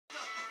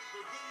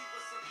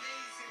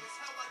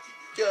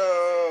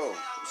Yo,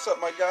 what's up,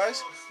 my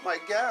guys? My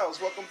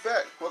gals, welcome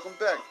back. Welcome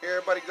back.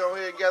 Everybody go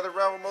ahead and gather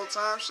around one more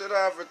time. Shit,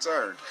 I've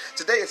returned.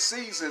 Today is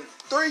season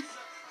 3,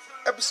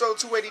 episode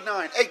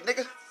 289. Hey,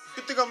 nigga,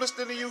 you think I'm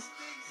listening to you?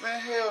 Man,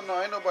 hell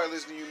no, ain't nobody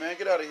listening to you, man.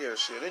 Get out of here,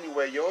 shit.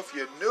 Anyway, yo, if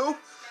you're new,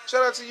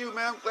 shout out to you,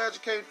 man. I'm glad you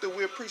came through.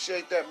 We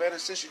appreciate that, man.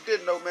 And since you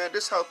didn't know, man,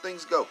 this is how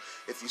things go.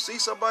 If you see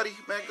somebody,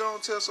 man, go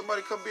and tell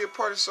somebody come be a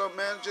part of something,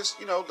 man. Just,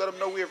 let them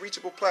know we're a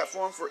reachable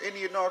platform for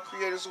any and all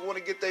creators who want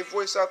to get their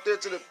voice out there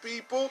to the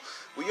people.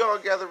 We all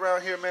gather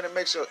around here, man, and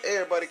make sure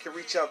everybody can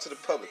reach out to the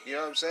public. You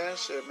know what I'm saying?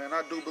 Shit, man,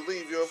 I do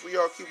believe, yo, if we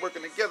all keep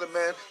working together,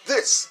 man,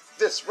 this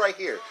right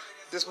here,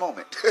 this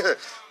moment.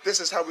 This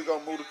is how we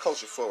gonna move the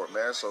culture forward,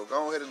 man. So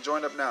go ahead and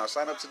join up now.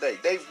 Sign up today.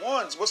 Day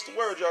ones. What's the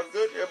word? Y'all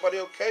good? Everybody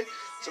okay?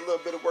 It's a little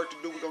bit of work to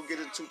do. We're gonna get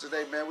into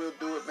today, man. We'll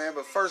do it, man.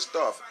 But first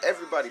off,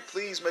 everybody,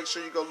 please make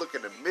sure you go look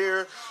in the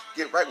mirror.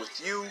 Get right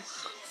with you.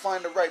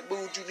 Find the right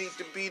mood you need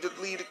to be to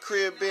lead the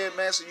crib in,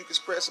 man, so you can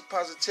spread some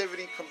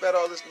positivity, combat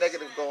all this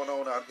negative going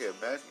on out here,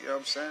 man. You know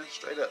what I'm saying?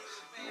 Straight up.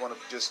 You want to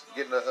just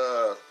get in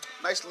a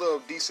nice little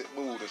decent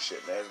mood and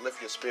shit, man. Lift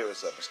your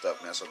spirits up and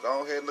stuff, man. So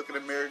go ahead, look in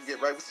the mirror, get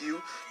right with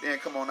you. Then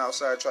come on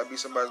outside, try to be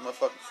somebody's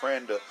motherfucking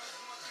friend or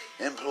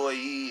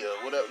employee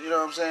or whatever. You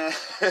know what I'm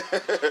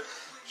saying?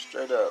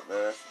 Straight up,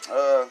 man.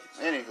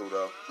 Anywho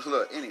though,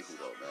 man.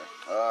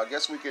 I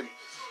guess we can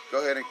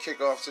go ahead and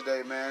kick off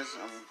today, man.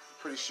 I'm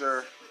pretty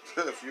sure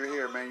if you're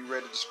here, man, you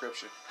read the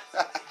description.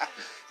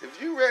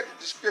 If you read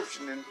the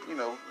description, then,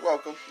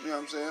 welcome. You know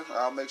what I'm saying?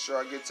 I'll make sure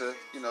I get to,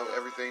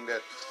 everything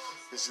that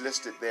is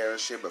listed there and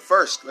shit. But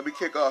first, let me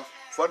kick off.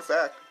 Fun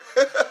fact.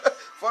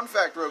 Fun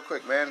fact real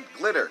quick, man.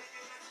 Glitter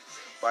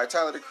by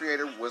Tyler, the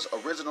Creator, was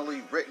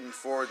originally written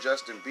for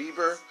Justin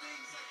Bieber.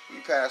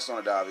 He passed on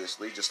it,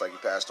 obviously, just like he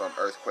passed on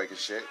Earthquake and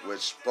shit,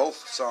 which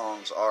both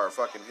songs are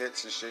fucking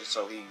hits and shit,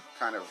 so he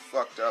kind of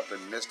fucked up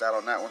and missed out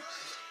on that one.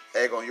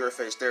 Egg on your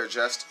face there,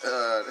 Just.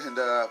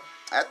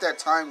 At that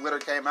time, Glitter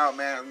came out,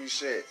 man,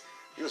 shit,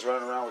 he was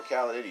running around with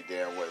Khaled any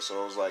damn way,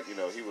 so it was like,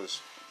 he was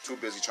too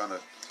busy trying to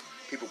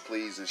people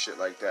please and shit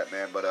like that,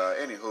 man. But,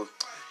 anywho,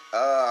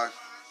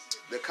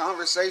 the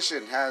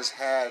conversation has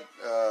had,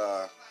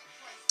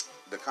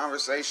 the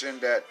conversation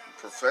that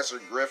Professor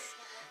Griff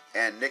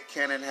and Nick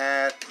Cannon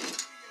had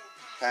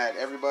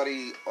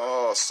everybody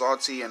all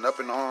salty and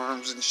up in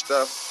arms and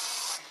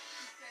stuff,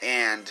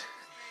 and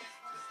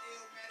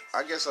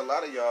I guess a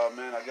lot of y'all,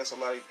 man, a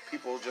lot of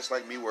people just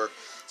like me were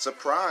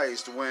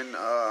surprised when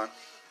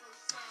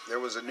there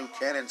was a new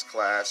Cannon's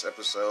Class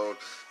episode,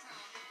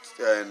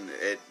 and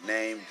it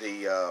named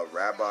the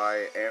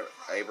Rabbi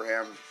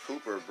Abraham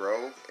Cooper,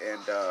 bro.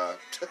 And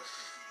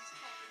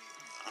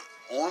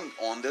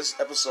on this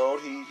episode,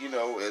 he,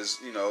 is,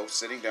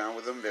 sitting down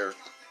with them. They're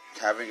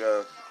having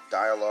a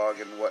dialogue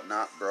and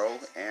whatnot, bro.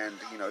 And,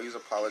 he's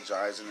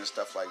apologizing and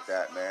stuff like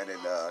that, man.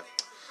 And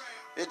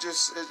It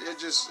just,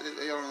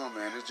 I don't know,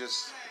 man.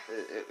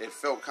 It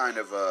felt kind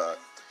of,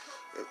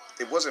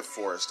 it wasn't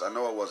forced. I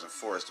know it wasn't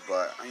forced,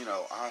 but,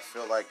 I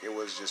feel like it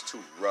was just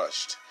too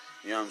rushed.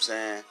 You know what I'm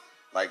saying?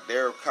 Like,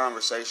 their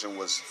conversation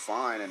was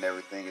fine and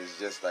everything. It's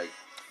just, like,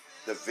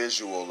 the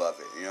visual of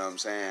it. You know what I'm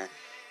saying?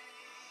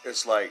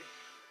 It's like,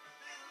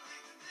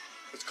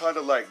 it's kind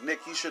of like,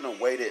 Nick, you shouldn't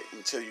have waited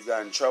until you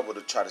got in trouble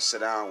to try to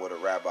sit down with a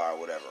rabbi or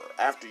whatever.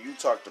 After you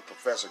talked to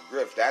Professor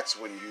Griff, that's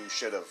when you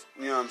should have,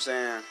 you know what I'm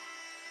saying?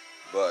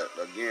 But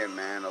again,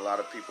 man, a lot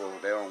of people,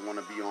 they don't want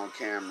to be on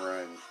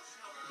camera and,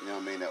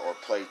 or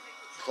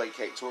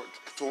placate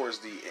towards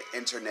the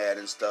internet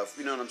and stuff.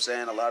 You know what I'm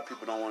saying? A lot of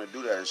people don't want to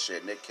do that and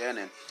shit. Nick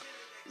Cannon,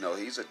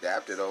 he's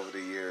adapted over the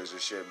years and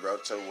shit, bro,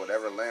 to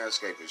whatever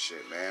landscape and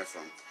shit, man,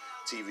 from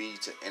TV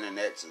to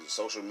internet to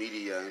social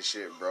media and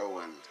shit, bro,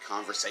 and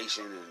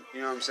conversation and, you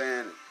know what I'm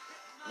saying?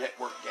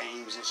 Network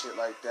games and shit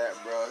like that,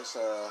 bro. It's,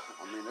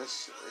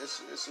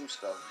 it's some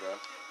stuff, bro.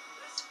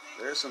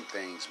 There's some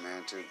things,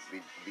 man, to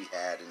be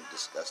had and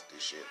discussed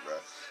and shit, bro.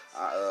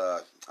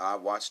 I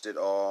watched it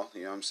all,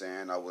 you know what I'm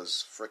saying? I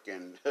was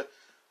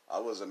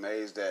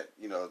amazed at,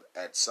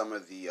 at some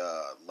of the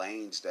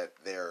lanes that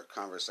their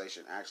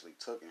conversation actually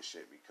took and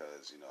shit,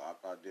 because,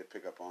 I did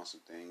pick up on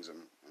some things,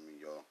 and,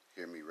 you'll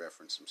hear me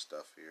reference some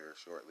stuff here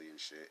shortly and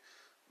shit.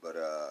 But,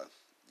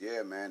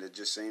 yeah, man, it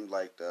just seemed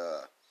like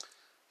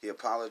he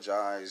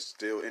apologized,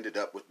 still ended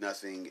up with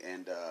nothing,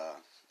 and,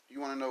 you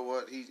want to know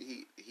what?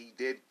 He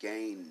did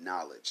gain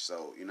knowledge.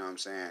 So, you know what I'm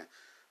saying?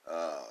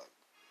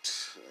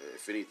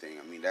 If anything,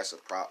 that's a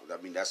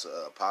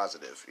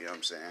positive. You know what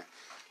I'm saying?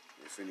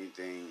 If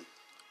anything,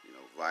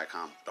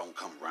 Viacom don't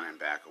come running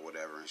back or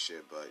whatever and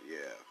shit. But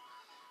yeah,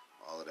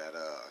 all of that,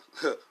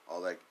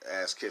 all that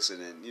ass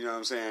kissing and, you know what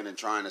I'm saying, and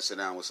trying to sit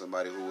down with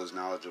somebody who was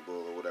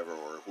knowledgeable or whatever,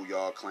 or who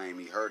y'all claim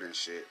he heard and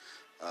shit.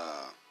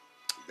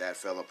 That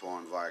fell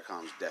upon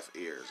Viacom's deaf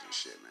ears and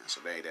shit, man.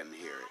 So they didn't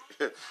hear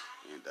it,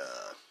 and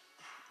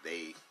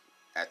they,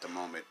 at the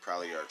moment,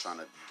 probably are trying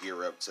to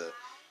gear up to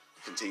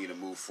continue to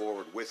move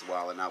forward with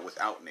Wild 'N Out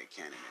without Nick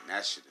Cannon. And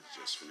that shit is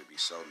just going to be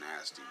so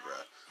nasty, bro.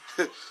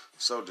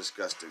 So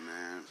disgusting,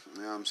 man.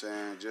 You know what I'm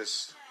saying?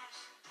 Just,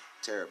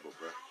 Terrible,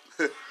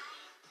 bro.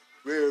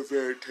 Very,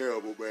 very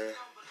terrible, man.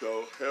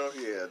 So, hell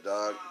yeah,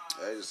 dog.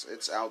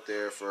 It's out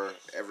there for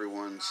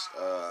everyone's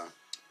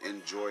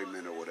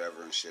enjoyment or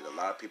whatever and shit. A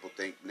lot of people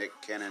think Nick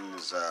Cannon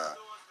is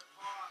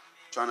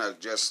trying to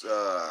just...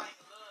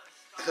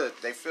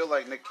 they feel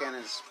like Nick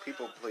Cannon's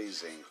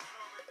people-pleasing.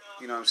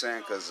 You know what I'm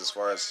saying? Because as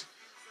far as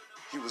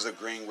he was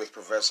agreeing with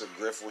Professor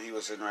Griff when he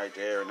was sitting right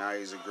there, and now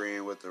he's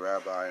agreeing with the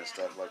rabbi and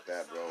stuff like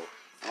that, bro.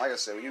 And like I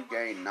said, when you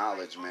gain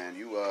knowledge, man,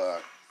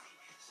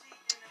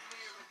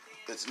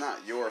 it's not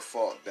your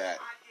fault that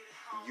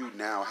you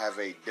now have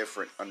a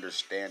different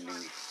understanding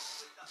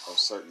of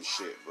certain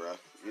shit, bro.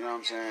 You know what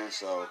I'm saying?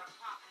 So,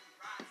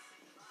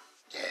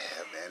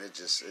 yeah, man, it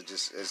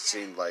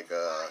seemed like,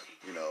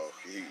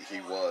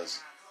 he was,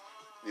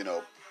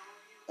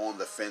 on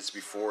the fence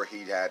before he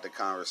had the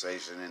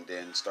conversation and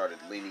then started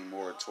leaning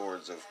more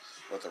towards of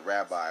what the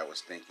rabbi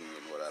was thinking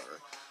and whatever.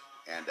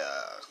 And,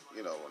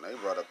 when they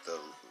brought up the,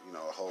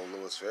 whole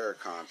Louis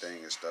Farrakhan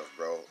thing and stuff,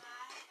 bro,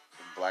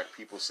 black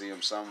people see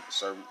him some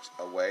certain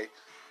way.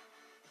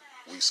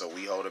 We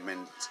hold him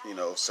in,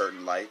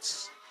 certain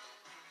lights.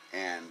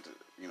 And,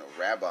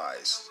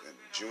 rabbis and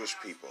Jewish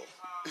people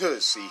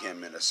see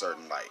him in a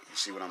certain light. You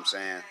see what I'm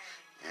saying?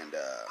 And,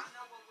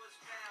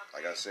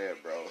 like I said,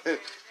 bro,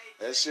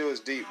 that shit was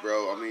deep,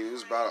 bro. I mean,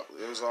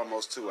 it was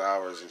almost 2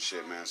 hours and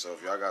shit, man. So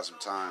if y'all got some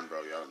time,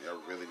 bro,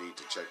 y'all really need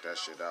to check that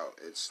shit out.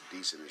 It's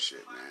decent as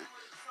shit, man.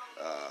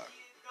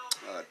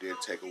 Did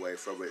take away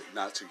from it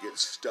not to get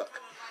stuck.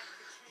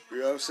 You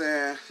know what I'm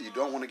saying? You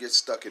don't want to get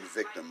stuck in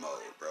victim mode,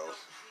 bro.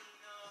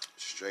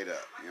 Straight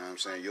up. You know what I'm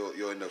saying?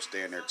 You'll end up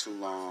staying there too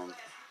long.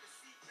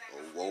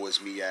 Or woe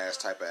is me ass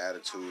type of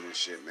attitude and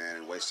shit, man,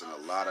 and wasting a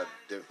lot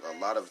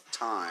of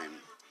time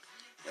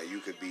that you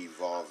could be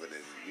involved in,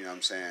 you know what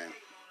I'm saying,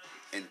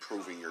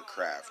 improving your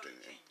craft and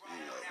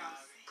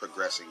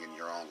progressing in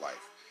your own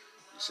life.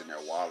 You're sitting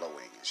there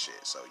wallowing and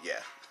shit. So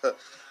yeah,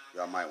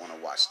 y'all might want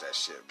to watch that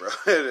shit, bro.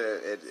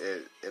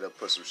 It'll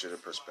put some shit in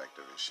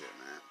perspective and shit,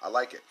 man. I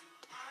like it.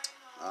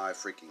 I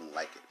freaking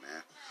like it,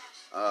 man.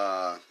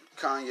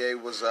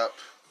 Kanye was up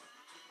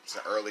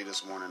early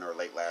this morning or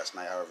late last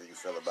night, however you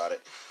feel about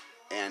it,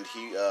 and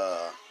he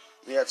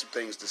had some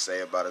things to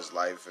say about his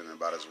life and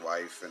about his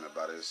wife and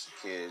about his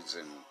kids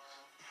and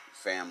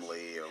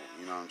family, or,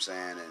 you know what I'm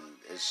saying, and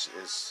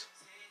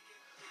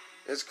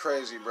it's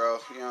crazy, bro.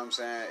 You know what I'm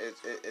saying?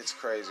 It's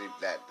crazy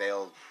that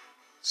they'll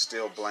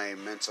still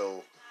blame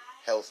mental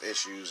health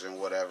issues and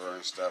whatever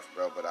and stuff,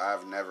 bro. But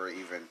I've never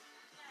even.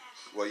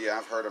 Well, yeah,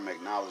 I've heard him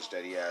acknowledge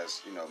that he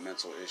has,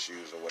 mental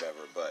issues or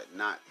whatever, but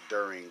not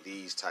during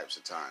these types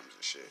of times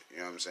and shit. You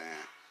know what I'm saying?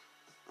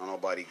 Don't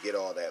nobody get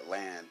all that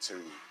land to,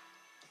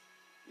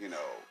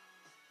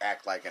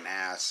 act like an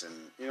ass and,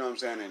 you know what I'm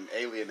saying, and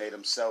alienate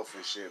himself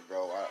and shit,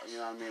 bro. You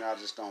know what I mean? I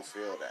just don't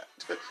feel that.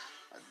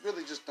 I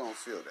really just don't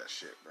feel that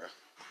shit, bro.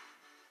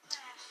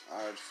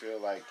 I feel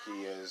like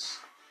he is...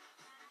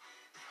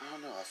 I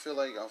don't know. I feel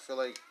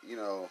like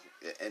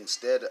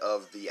instead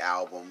of the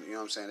album, you know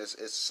what I'm saying,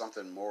 it's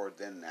something more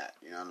than that.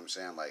 You know what I'm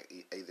saying? Like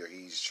either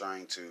he's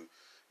trying to,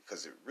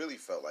 because it really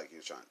felt like he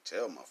was trying to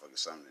tell motherfuckers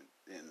something.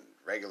 And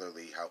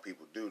regularly, how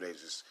people do, they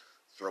just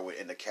throw it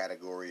in the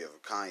category of a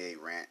Kanye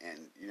rant,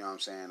 and you know what I'm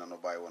saying. Don't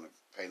nobody want to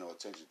pay no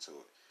attention to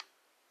it.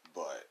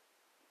 But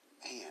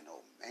man,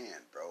 oh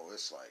man, bro,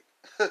 it's like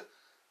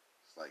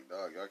it's like,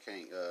 dog, y'all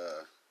can't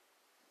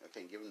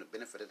give him the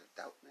benefit of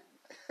the doubt,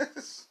 man.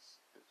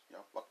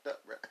 Y'all fucked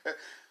up, bro. I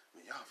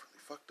mean, y'all really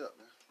fucked up,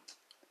 man.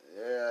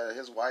 Yeah,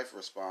 his wife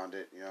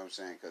responded, you know what I'm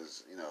saying,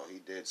 because, he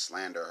did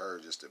slander her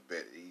just a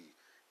bit. He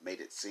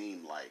made it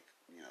seem like,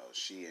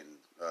 she and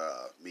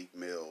Meek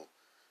Mill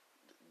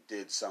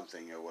did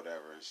something or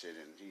whatever and shit,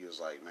 and he was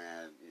like,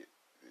 man,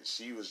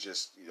 she was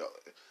just,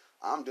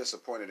 I'm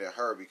disappointed in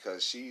her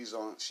because she is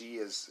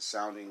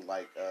sounding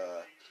like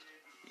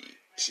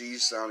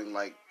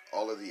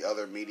all of the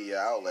other media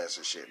outlets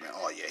and shit, man.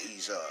 Oh yeah,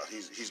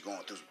 he's going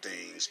through some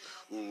things.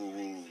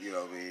 Ooh, you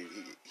know what I mean?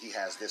 He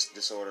has this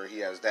disorder, he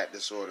has that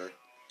disorder.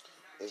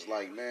 It's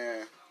like,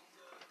 man,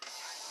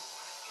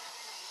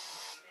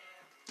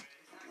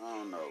 I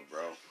don't know,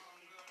 bro.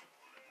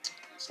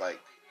 It's like,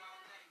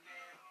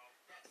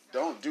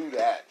 don't do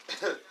that.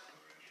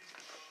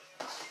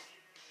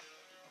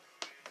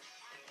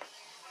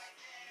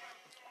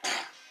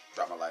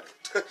 Drop my lighter.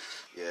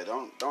 Yeah,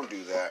 don't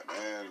do that,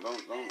 man.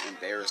 Don't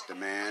embarrass the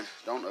man.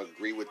 Don't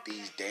agree with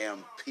these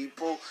damn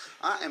people.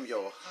 I am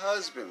your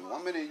husband,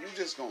 woman, and you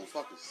just gonna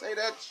fucking say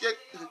that shit.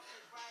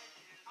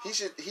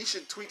 He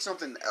should tweet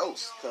something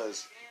else,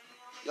 cause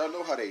y'all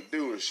know how they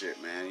do and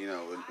shit, man.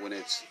 When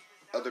it's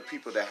other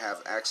people that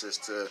have access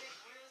to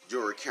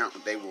your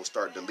account, they will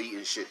start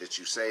deleting shit that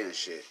you say and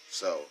shit.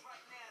 So,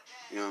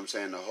 you know what I'm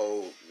saying? The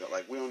whole,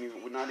 like,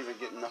 we're not even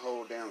getting the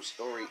whole damn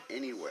story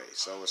anyway.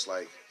 So it's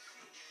like,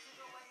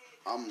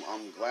 I'm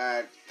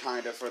glad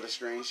kind of for the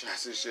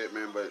screenshots and shit,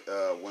 man. But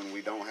when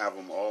we don't have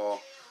them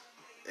all,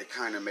 it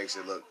kind of makes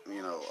it look,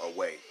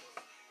 away.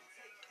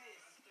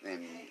 And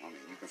I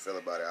mean, you can feel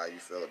about it how you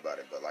feel about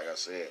it. But like I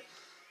said,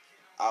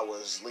 I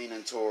was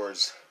leaning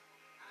towards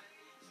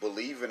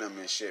believe in him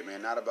and shit,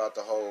 man. Not about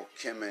the whole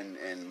Kim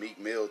and Meek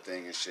Mill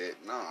thing and shit.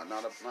 No,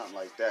 not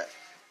like that.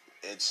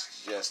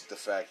 It's just the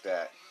fact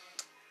that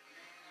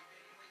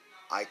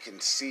I can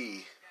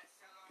see,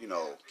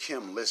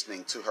 Kim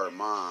listening to her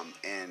mom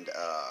and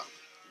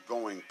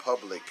going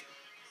public,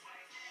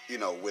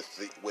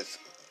 with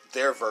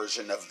their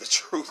version of the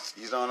truth.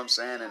 You know what I'm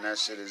saying? And that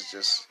shit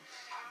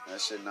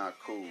not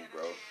cool,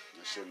 bro.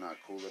 That shit not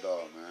cool at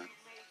all, man.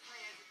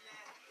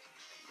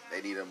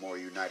 They need a more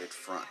united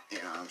front. You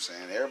know what I'm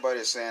saying?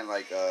 Everybody's saying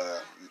like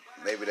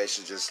maybe they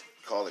should just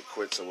call it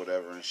quits or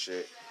whatever and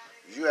shit.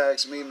 If you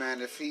ask me,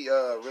 man, if he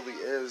really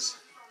is,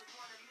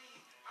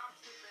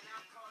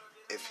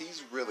 if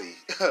he's really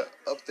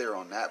up there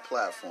on that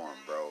platform,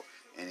 bro,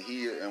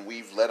 and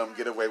we've let him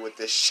get away with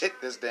this shit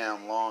this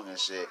damn long and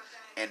shit,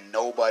 and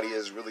nobody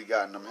has really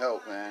gotten him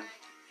help, man.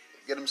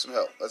 Get him some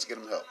help. Let's get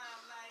him help.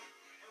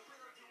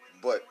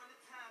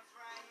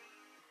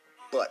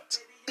 But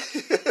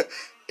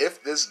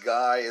if this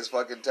guy is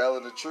fucking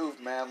telling the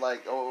truth, man,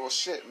 like, oh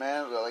shit,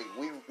 man, like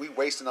we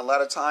wasting a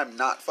lot of time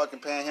not fucking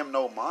paying him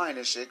no mind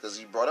and shit, because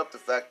he brought up the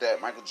fact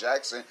that Michael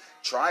Jackson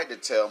tried to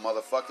tell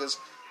motherfuckers,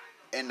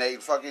 and they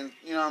fucking,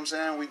 you know what I'm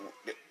saying,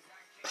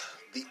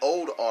 the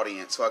old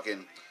audience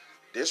fucking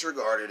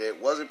disregarded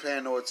it, wasn't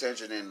paying no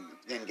attention,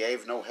 and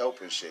gave no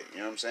help and shit, you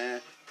know what I'm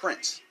saying?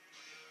 Prince,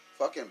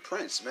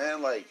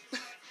 man, like,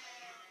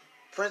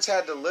 Prince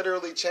had to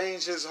literally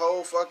change his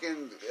whole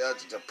fucking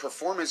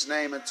performance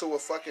name into a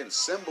fucking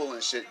symbol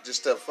and shit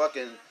just to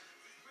fucking,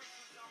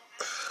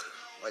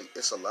 like,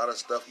 it's a lot of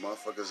stuff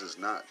motherfuckers is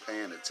not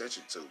paying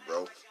attention to,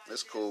 bro.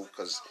 It's cool,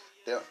 because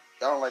y'all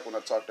don't like when I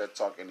talk that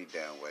talk any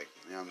damn way.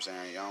 You know what I'm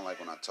saying? Y'all don't like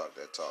when I talk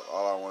that talk.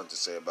 All I wanted to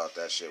say about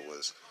that shit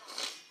was,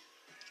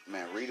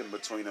 man, reading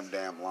between them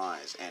damn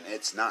lines, and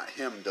it's not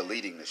him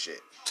deleting the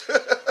shit.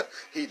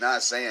 He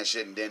not saying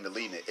shit and then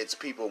deleting it. It's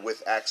people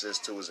with access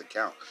to his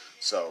account.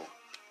 So,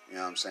 you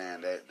know what I'm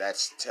saying?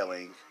 That's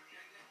telling.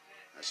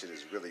 That shit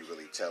is really,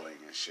 really telling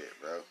and shit,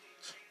 bro.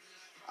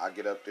 I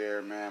get up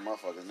there, man,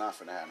 motherfuckers not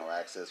finna have no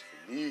access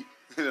for me.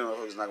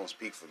 Motherfuckers not gonna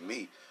speak for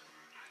me.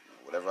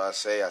 Whatever I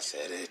say, I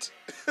said it.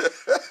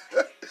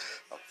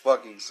 I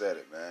fucking said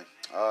it, man.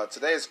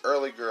 Today is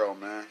Early Girl,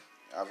 man.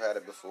 I've had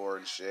it before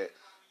and shit.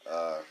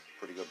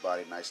 Pretty good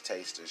body, nice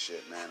taste and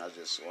shit, man. I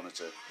just wanted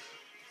to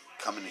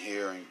come in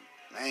here and,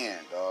 man,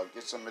 dog,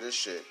 get some of this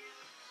shit.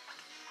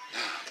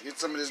 Get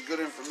some of this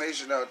good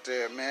information out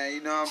there, man.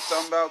 You know what I'm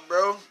talking about,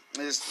 bro?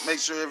 Just make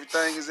sure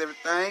everything is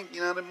everything. You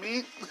know what I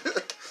mean?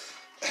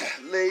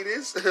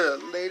 Ladies.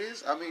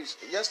 I mean,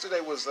 yesterday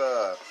was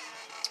a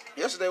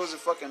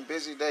fucking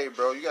busy day,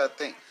 bro. You gotta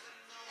think.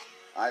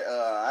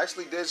 I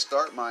actually did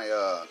start my.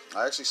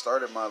 I actually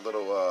started my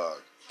little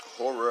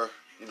horror.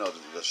 You know,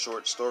 the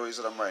short stories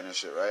that I'm writing and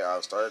shit, right? I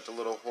started the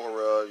little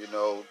horror.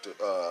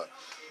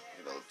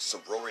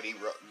 Sorority,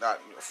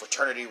 not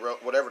fraternity,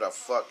 whatever the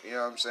fuck, you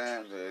know what I'm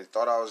saying? They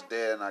thought I was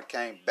dead and I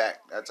came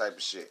back, that type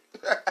of shit.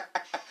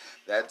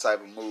 That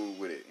type of mood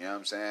with it, you know what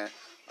I'm saying?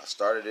 I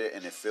started it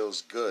and it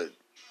feels good.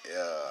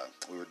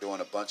 We were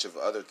doing a bunch of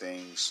other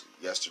things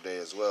yesterday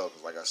as well,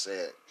 because like I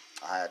said,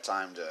 I had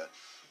time to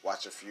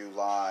watch a few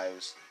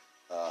lives,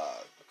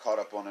 caught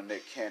up on the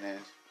Nick Cannon,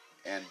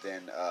 and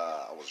then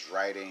I was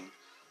writing,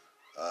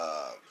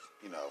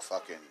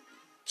 fucking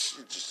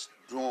just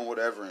doing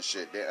whatever and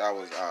shit.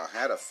 I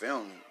had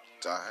filming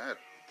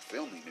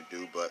to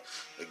do, but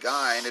the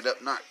guy ended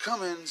up not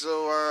coming,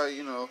 so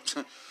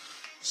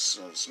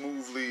so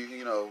smoothly,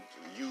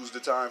 used the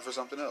time for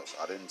something else.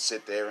 I didn't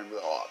sit there and be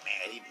like, oh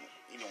man,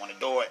 he didn't want to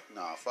do it.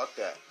 Nah, fuck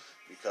that.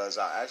 Because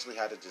I actually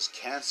had to just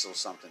cancel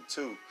something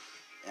too.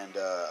 And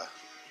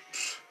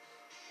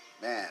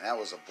man, that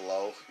was a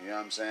blow. You know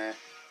what I'm saying?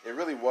 It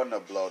really wasn't a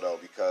blow though,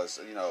 because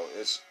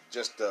it's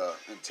just the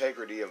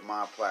integrity of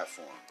my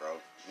platform, bro.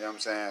 You know what I'm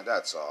saying?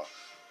 That's all.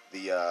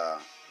 The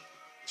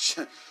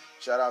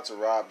shout out to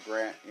Rob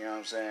Grant. You know what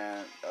I'm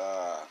saying?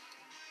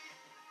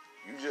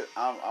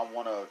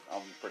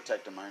 I'm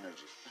protecting my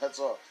energy. That's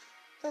all.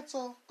 That's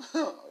all.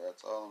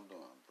 That's all I'm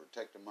doing. I'm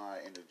protecting my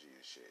energy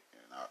and shit.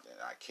 And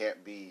I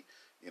can't be,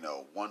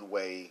 one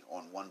way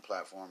on one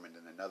platform and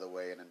then another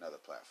way in another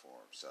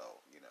platform. So,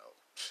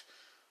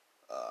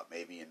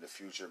 maybe in the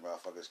future,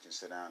 motherfuckers can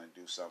sit down and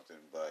do something.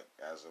 But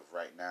as of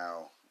right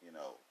now,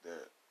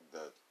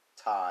 the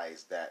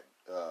ties that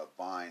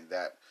bind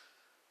that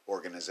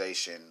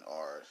organization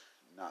are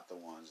not the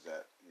ones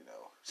that,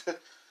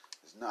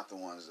 it's not the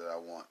ones that I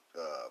want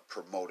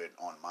promoted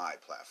on my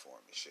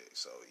platform and shit.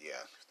 So,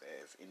 yeah,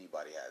 if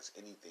anybody has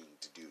anything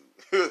to do,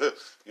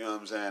 you know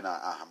what I'm saying,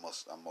 I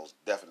most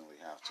definitely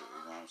have to,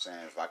 you know what I'm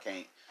saying? If I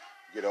can't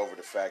get over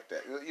the fact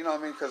that, you know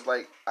what I mean? Because,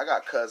 like, I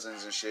got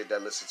cousins and shit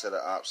that listen to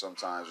the ops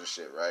sometimes and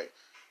shit, right?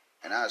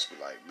 And I just be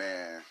like,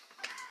 man,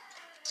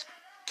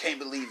 can't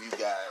believe you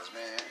guys,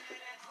 man.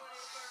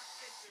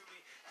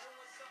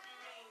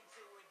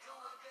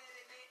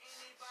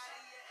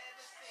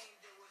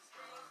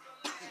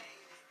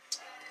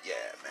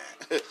 Yeah,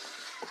 man.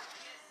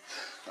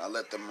 I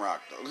let them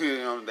rock,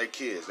 though. They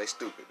kids. They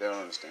stupid. They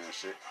don't understand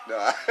shit.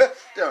 No, they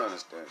don't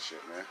understand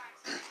shit, man.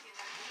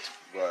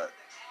 But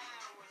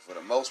for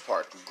the most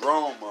part, the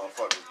grown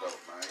motherfuckers though,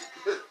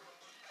 man.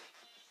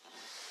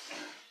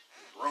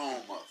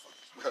 Grown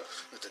motherfuckers, bro.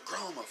 With the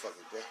grown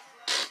motherfuckers, bro.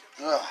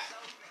 Ugh.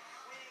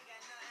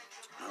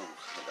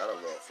 I got a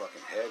little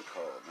fucking head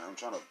cold, man. I'm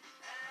trying to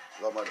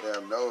blow my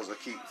damn nose. I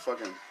keep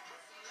fucking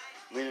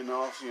leaning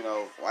off,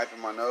 wiping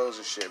my nose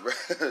and shit, bro.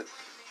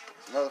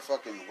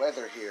 Motherfucking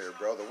weather here,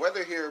 bro. The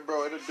weather here,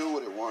 bro, it'll do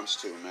what it wants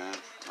to, man.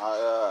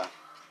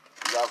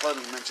 Y'all heard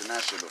me mention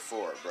that shit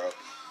before, bro.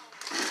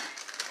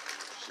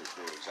 Shit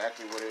do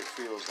exactly what it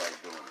feels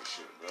like doing this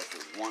shit, bro. If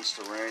it wants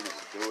to rain, it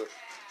will do it.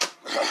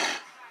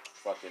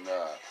 Fucking,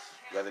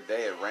 the other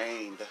day it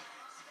rained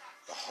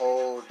the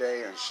whole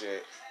day and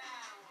shit.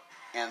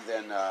 And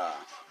then,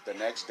 the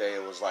next day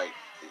it was like,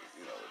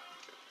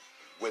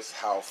 with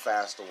how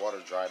fast the water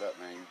dried up,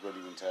 man, you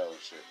couldn't even tell and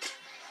shit.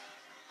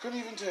 Couldn't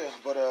even tell,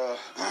 but,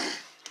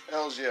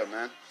 hells yeah,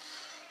 man.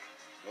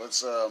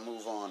 Let's,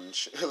 move on.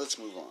 Let's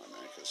move on,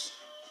 man, because,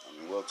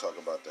 we'll talk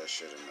about that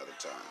shit another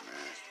time,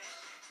 man.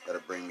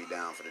 That'll bring me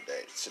down for the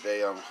day.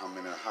 Today, I'm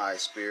in a high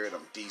spirit.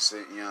 I'm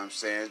decent, you know what I'm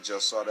saying?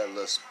 Just saw that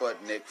little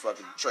Sputnik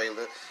fucking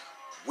trailer.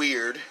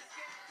 Weird,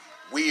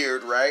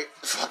 right?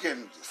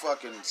 Fucking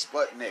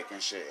Sputnik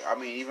and shit. I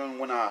mean, even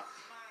when I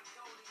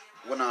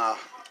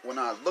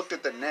looked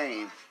at the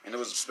name and it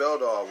was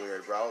spelled all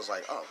weird, bro, I was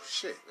like, oh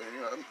shit,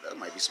 that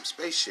might be some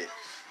space shit.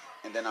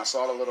 And then I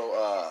saw the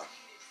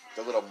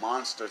little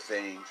monster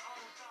thing,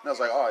 and I was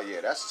like, oh yeah,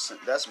 that's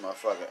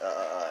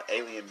motherfucking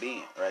alien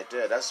being right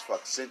there. That's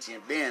fucking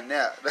sentient being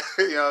now.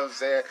 You know what I'm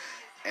saying?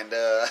 And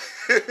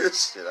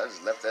shit, I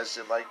just left that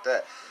shit like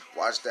that.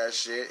 Watch that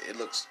shit. It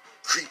looks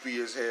creepy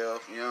as hell.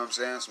 You know what I'm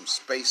saying? Some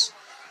space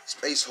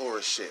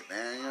horror shit,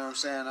 man. You know what I'm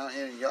saying?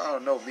 And y'all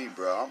know me,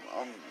 bro.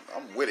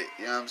 I'm with it.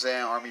 You know what I'm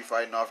saying? Army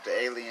fighting off the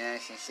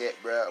aliens and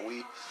shit, bro.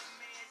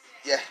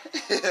 Yeah.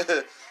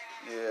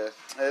 Yeah.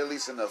 At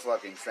least in the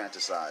fucking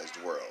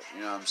fantasized world.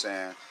 You know what I'm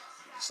saying?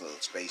 This little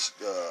space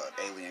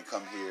alien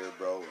come here,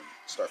 bro, and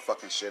start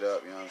fucking shit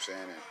up. You know what I'm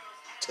saying? And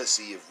to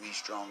see if we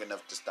strong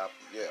enough to stop.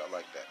 Yeah, I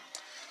like that.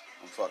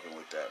 I'm fucking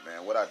with that,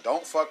 man. What I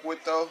don't fuck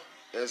with though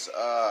is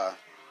I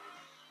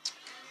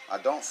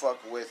don't fuck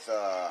with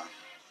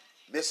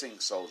missing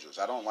soldiers.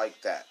 I don't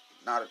like that.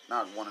 Not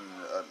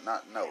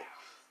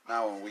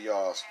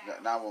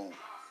when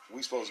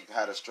we supposed to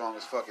have the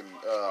strongest fucking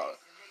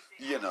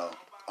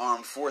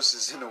armed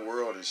forces in the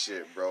world and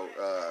shit, bro.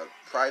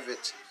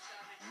 Private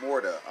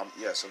Morta.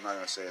 Yes, I'm not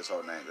gonna say his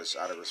whole name. Just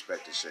out of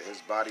respect and shit.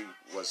 His body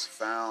was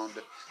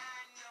found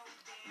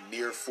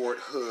near Fort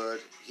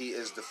Hood. He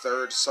is the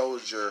third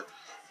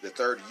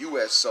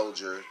U.S.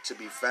 soldier to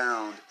be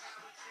found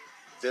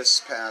this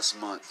past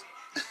month.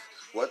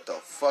 What the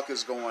fuck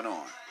is going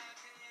on?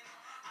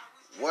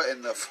 What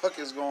in the fuck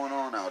is going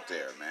on out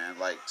there, man?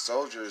 Like,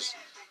 soldiers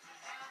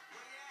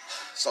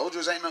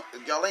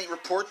y'all ain't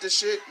report this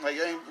shit? Like,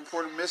 you ain't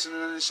reporting missing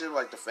and this shit?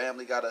 Like, the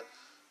family gotta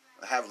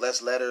have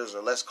less letters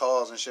or less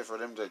calls and shit for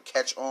them to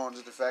catch on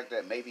to the fact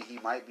that maybe he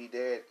might be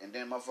dead. And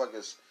then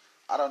motherfuckers,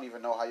 I don't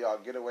even know how y'all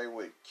get away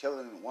with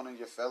killing one of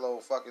your fellow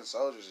fucking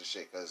soldiers and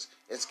shit, because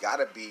it's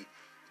gotta be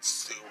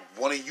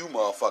one of you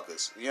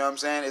motherfuckers. You know what I'm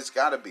saying? It's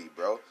gotta be,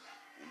 bro.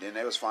 And then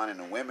they was finding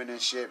the women and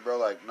shit, bro.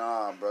 Like,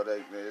 nah, bro,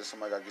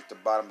 somebody gotta get to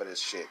the bottom of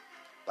this shit.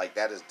 Like,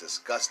 that is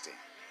disgusting.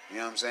 You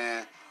know what I'm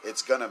saying?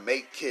 It's gonna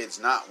make kids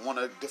not want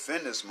to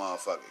defend this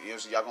motherfucker. You know,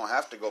 so y'all gonna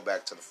have to go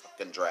back to the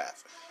fucking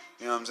draft.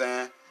 You know what I'm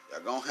saying?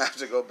 Y'all gonna have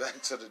to go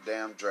back to the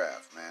damn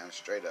draft, man.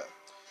 Straight up.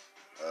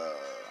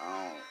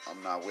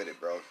 I'm not with it,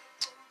 bro.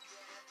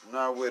 I'm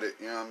not with it.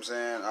 You know what I'm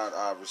saying?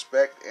 I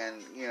respect,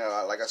 and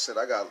like I said,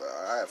 I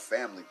have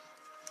family.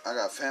 I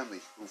got family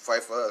who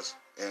fight for us,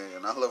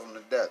 and I love them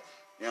to death.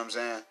 You know what I'm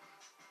saying?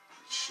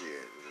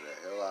 Shit,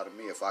 the hell out of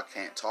me if I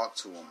can't talk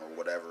to them or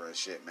whatever and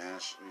shit, man.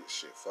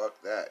 Shit,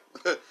 fuck that.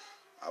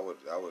 I would,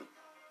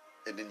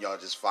 and then y'all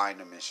just find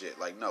them and shit.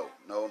 Like, no.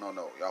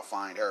 Y'all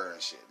find her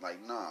and shit. Like,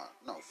 no,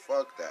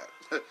 fuck that.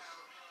 the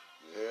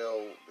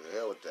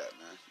hell with that,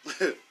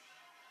 man.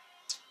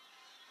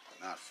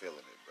 Not feeling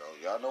it, bro.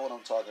 Y'all know what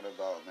I'm talking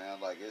about, man.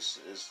 Like, it's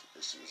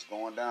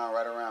going down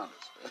right around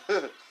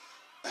us.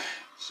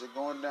 Shit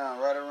going down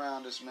right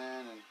around us,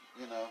 man,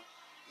 and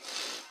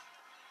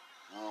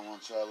I don't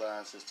want y'all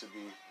asses to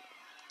be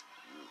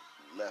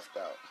left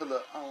out.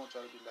 Look, I don't want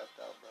y'all to be left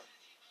out, bro.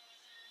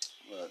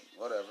 But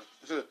whatever.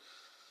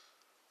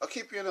 I'll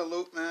keep you in the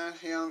loop, man.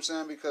 You know what I'm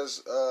saying?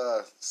 Because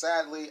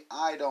sadly,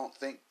 I don't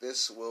think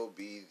this will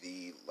be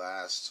the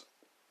last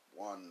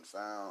one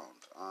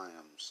found. I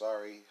am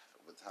sorry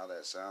with how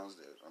that sounds.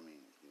 I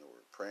mean,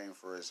 we're praying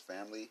for his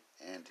family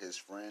and his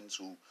friends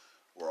who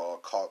were all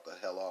caught the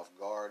hell off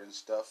guard and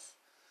stuff.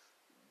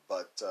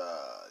 But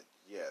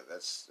yeah,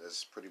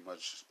 that's pretty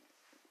much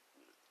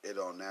it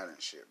on that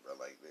and shit, bro.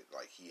 Like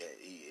he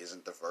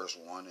isn't the first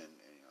one, and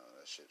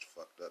that shit's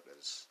fucked up that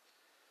it's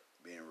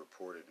being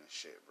reported and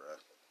shit, bro.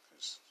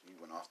 Cause he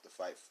went off to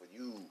fight for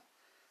you, and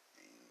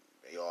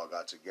they all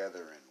got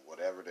together, and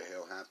whatever the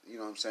hell happened, you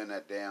know what I'm saying?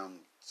 That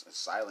damn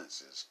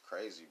silence is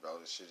crazy, bro.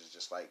 This shit is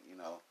just like the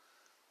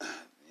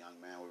young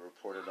man we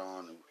reported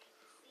on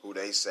who who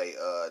they say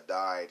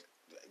died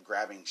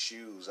grabbing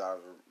shoes out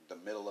of the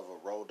middle of a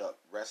rolled up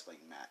wrestling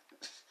mat.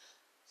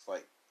 It's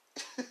like,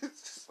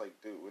 it's like,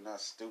 dude, we're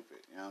not stupid.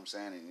 You know what I'm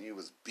saying? And he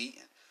was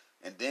beaten,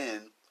 and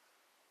then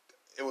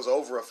it was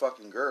over a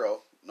fucking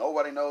girl.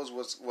 Nobody knows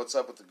what's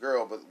up with the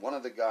girl, but one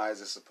of the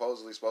guys is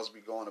supposedly supposed to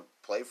be going to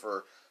play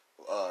for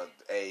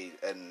a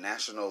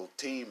national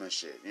team and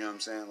shit. You know what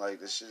I'm saying? Like,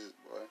 this shit,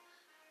 boy,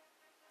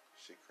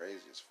 shit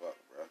crazy as fuck,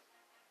 bro.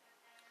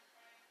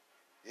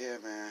 Yeah,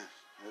 man.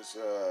 It's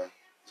yeah,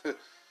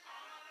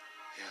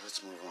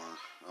 let's move on.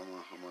 I'm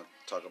gonna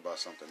talk about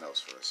something else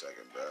for a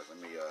second, bro. Let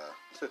me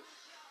let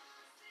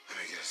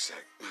me get a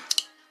sec. Man.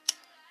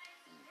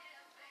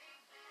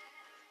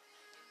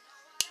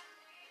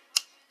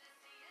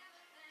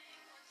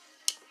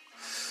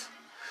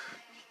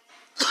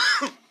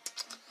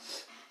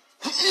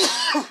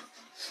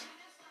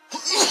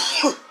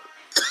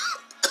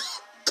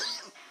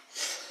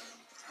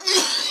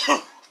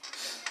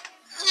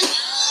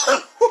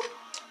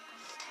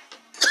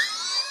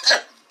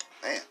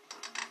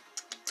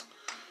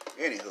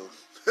 Anywho,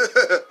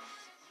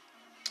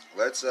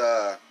 let's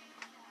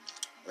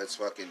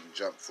fucking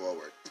jump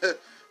forward.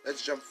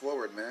 Let's jump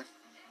forward, man.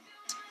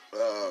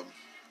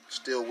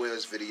 Still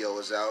Wiz video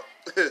is out.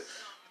 The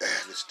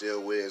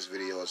Still Wiz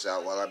video is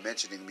out. While I'm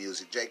mentioning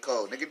music, J.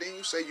 Cole, nigga, didn't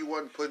you say you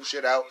wasn't putting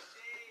shit out?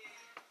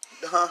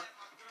 Huh?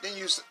 Didn't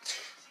you?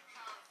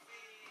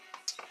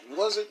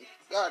 Was it?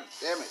 God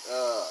damn it.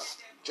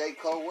 J.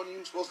 Cole, wasn't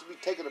you supposed to be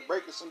taking a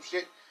break or some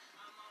shit?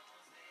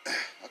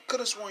 I could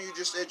have sworn you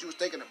just said you was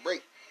taking a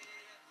break.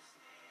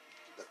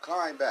 The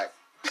climb back.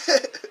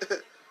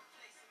 The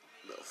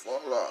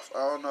fall off. I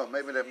don't know.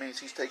 Maybe that means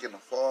he's taking the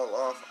fall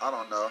off. I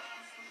don't know.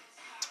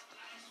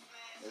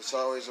 It's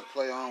always a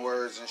play on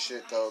words and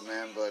shit, though,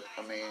 man. But,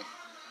 I mean,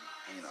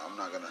 you know,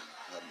 I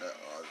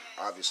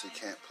obviously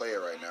can't play it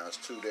right now. It's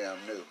too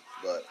damn new.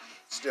 But,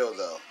 still,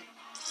 though.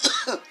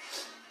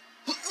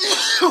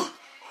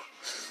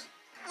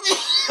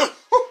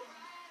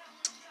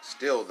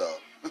 Still, though.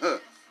 You know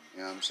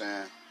what I'm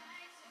saying?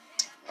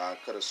 I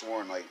could have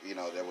sworn, like, you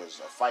know, there was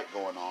a fight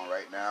going on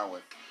right now,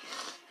 and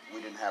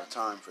we didn't have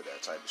time for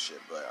that type of shit.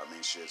 But, I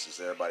mean, shit, since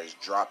everybody's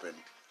dropping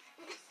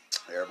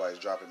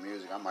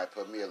music, I might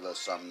put me a little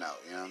something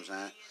out, you know what I'm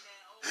saying?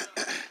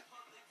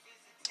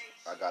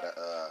 I gotta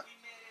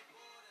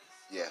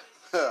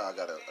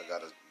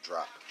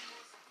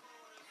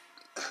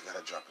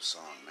drop a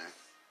song, man.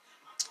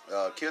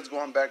 Kids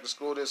going back to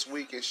school this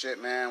week and shit,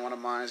 man. One of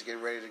mine's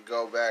getting ready to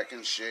go back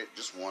and shit.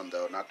 Just one,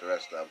 though, not the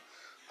rest of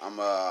them.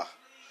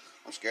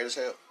 I'm scared as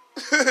hell.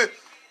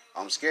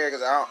 I'm scared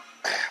because I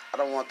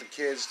don't want the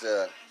kids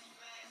to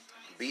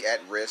be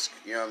at risk,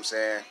 you know what I'm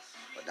saying?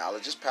 But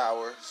knowledge is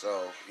power,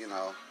 so, you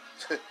know,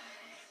 he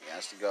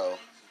has to go.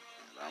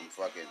 And I'm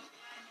fucking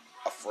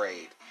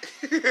afraid.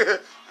 I'm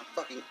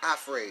fucking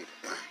afraid.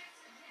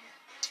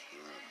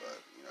 But,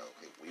 you know,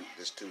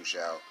 this too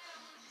shall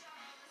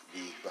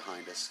be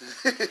behind us.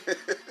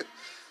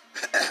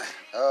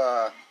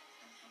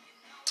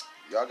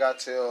 Y'all got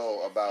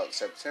till about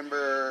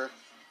September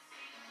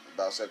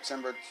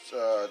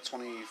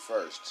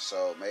 21st,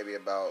 so maybe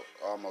about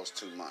almost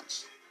 2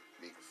 months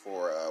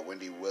before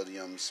Wendy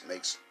Williams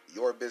makes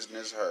your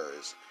business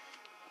hers.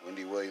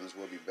 Wendy Williams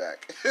will be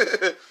back.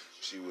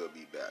 She will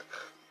be back.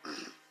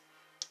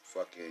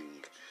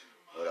 Fucking,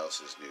 what else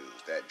is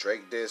news? That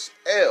Drake diss,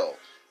 L.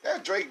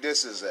 That Drake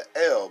diss is a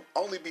L,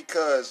 only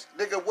because,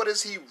 nigga, what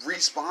is he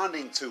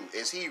responding to?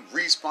 Is he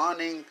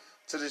responding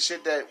to the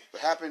shit that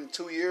happened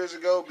 2 years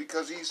ago?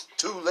 Because he's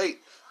too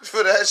late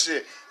for that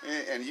shit.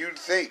 And you'd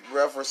think,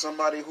 bro, for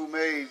somebody who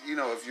made, you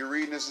know, if you're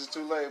reading this is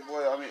too late,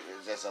 boy, I mean,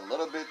 it's a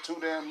little bit too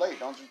damn late,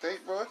 don't you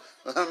think, bro?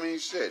 I mean,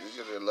 shit, it's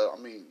just a little, I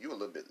mean, you a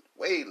little bit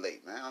way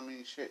late, man. I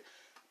mean, shit.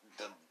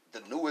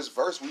 The newest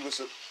verse we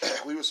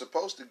were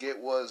supposed to get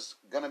was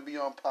gonna be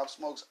on Pop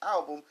Smoke's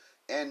album,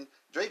 and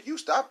Drake, you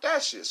stopped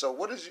that shit. So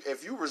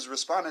if you was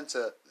responding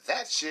to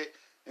that shit,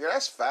 yeah,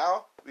 that's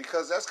foul,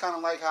 because that's kind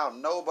of like how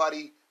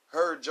nobody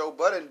heard Joe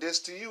Budden diss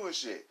to you and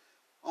shit.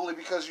 Only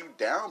because you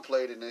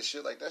downplayed it and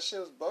shit. Like, that shit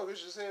was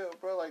bogus as hell,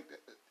 bro. Like,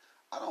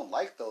 I don't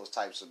like those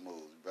types of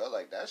moves, bro.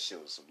 Like, that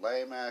shit was some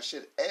lame ass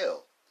shit.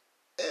 L.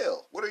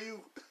 What are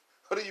you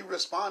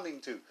responding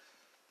to?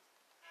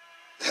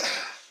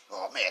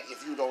 Oh, man,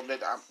 if you don't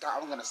let,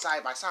 I'm gonna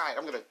side by side.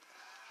 I'm gonna,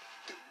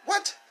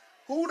 what?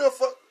 Who the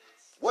fuck?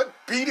 What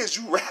beat is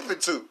you rapping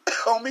to,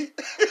 homie?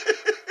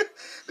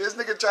 This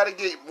nigga try to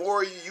get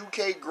more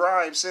UK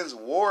grime since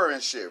war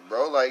and shit,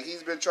 bro. Like,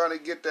 he's been trying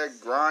to get that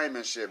grime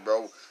and shit,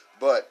 bro.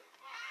 But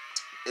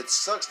it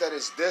sucks that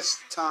it's this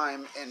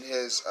time in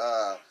his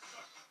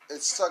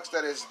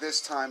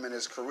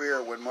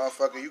career when,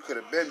 motherfucker, you could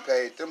have been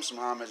paid them some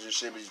homage and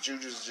shit, but you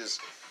just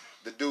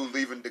the dude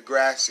leaving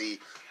Degrassi,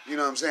 you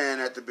know what I'm saying,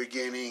 at the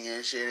beginning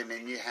and shit, and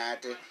then you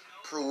had to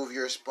prove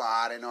your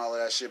spot and all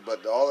of that shit.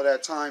 But all of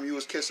that time you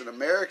was kissing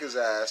America's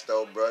ass,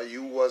 though, bro.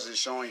 You wasn't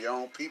showing your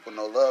own people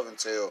no love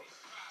until,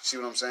 see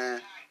what I'm saying?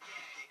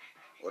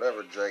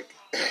 Whatever, Drake.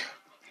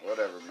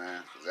 Whatever,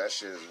 man. 'Cause that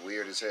shit is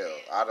weird as hell.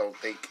 I don't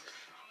think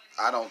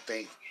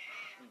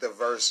the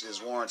verse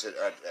is warranted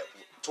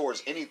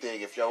towards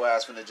anything if your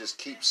ass finna just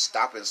keep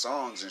stopping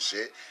songs and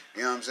shit.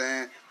 You know what I'm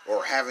saying?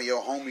 Or having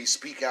your homie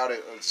speak out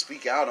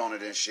on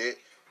it and shit.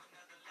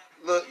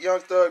 Look, Young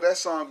Thug, that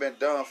song been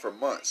done for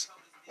months.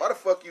 Why the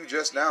fuck you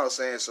just now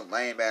saying some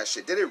lame ass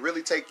shit? Did it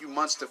really take you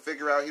months to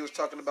figure out he was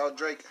talking about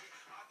Drake?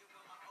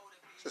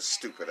 Just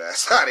stupid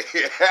ass out of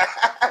here.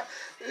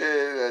 Yeah,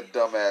 that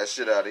dumb ass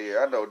shit out of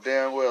here. I know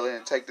damn well it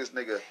didn't take this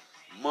nigga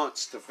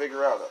months to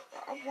figure out.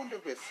 I wonder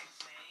if.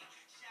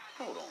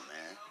 Hold on,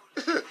 man.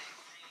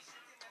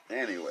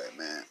 Anyway,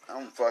 man,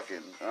 I'm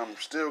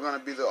still gonna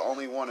be the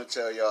only one to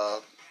tell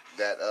y'all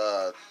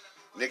that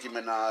Nicki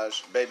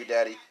Minaj, baby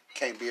daddy,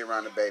 can't be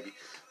around the baby.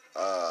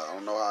 I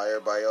don't know how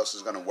everybody else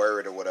is gonna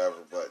word it or whatever,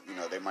 but you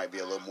know they might be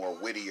a little more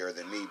wittier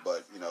than me.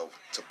 But you know,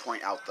 to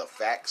point out the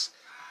facts,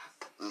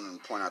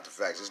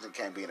 this nigga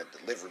can't be in a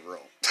delivery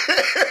room.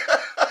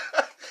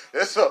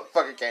 This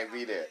motherfucker can't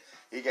be there.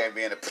 He can't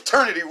be in a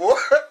paternity ward.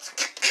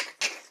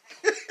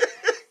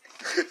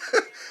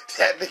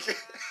 That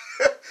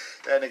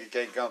nigga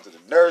can't come to the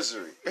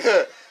nursery.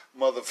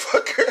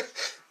 Motherfucker.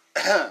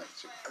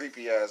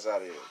 Creepy ass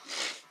out of here.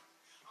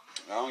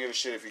 I don't give a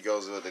shit if he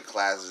goes to the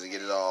classes and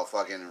get it all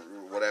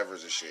fucking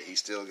whatever's and shit. He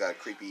still got a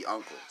creepy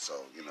uncle.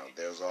 So, you know,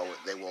 they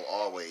will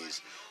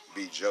always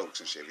be jokes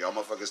and shit. If y'all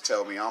motherfuckers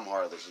tell me I'm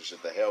heartless and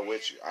shit, the hell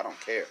with you. I don't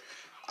care.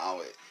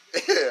 I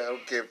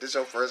don't care if this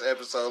your first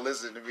episode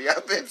listening to me.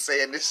 I've been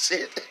saying this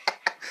shit.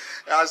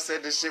 I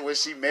said this shit when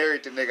she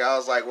married the nigga. I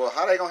was like, well,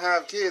 how they gonna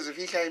have kids if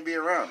he can't be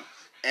around them?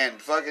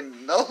 And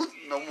fucking no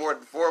more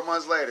than 4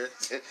 months later,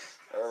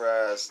 her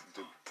ass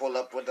to pull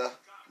up with a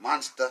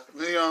monster.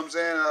 You know what I'm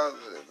saying?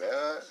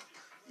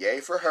 Yay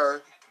for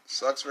her.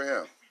 Sucks for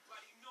him.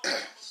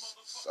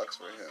 Sucks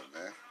for him,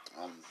 man.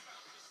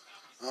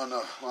 I don't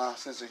know. My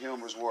sense of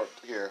humor's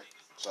warped here,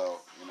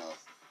 so you know.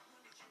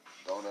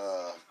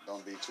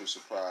 Don't be too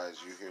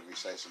surprised. You hear me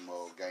say some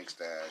old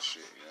gangsta ass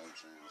shit. You know what I'm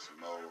saying?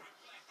 Some old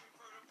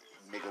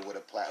nigga with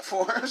a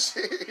platform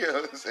shit. You know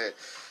what I'm saying?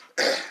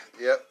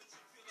 Yep.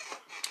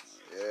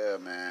 Yeah,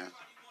 man.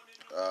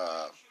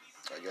 I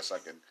guess I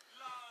can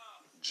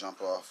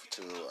jump off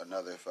to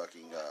another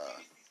fucking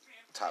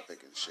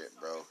topic and shit,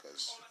 bro,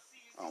 because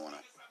I don't want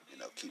to,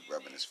 keep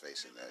rubbing his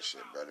face in that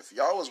shit, bro. If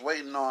y'all was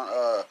waiting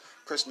on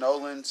Chris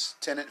Nolan's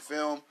Tenet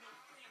film,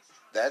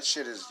 that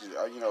shit is,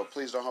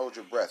 please don't hold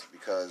your breath,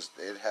 because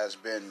it has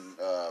been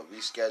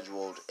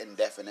rescheduled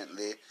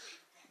indefinitely.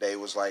 They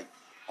was like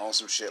on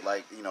some shit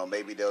like,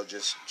 maybe they'll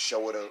just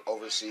show it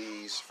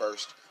overseas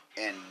first.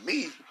 And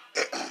me,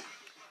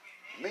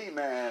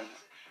 man,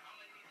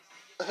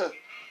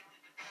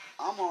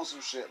 I'm on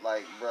some shit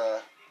like,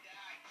 bruh,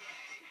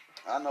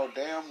 I know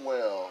damn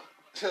well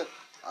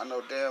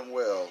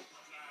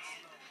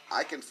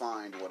I can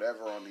find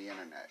whatever on the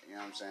internet. You know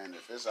what I'm saying?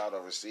 If it's out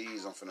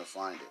overseas, I'm finna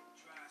find it.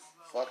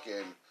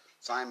 Fucking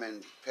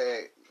Simon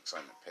Pegg.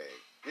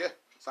 Yeah,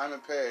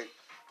 Simon Pegg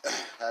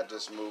had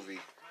this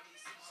movie.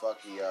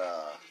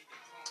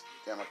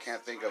 Damn, I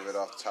can't think of it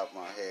off the top of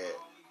my head.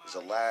 It's the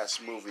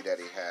last movie that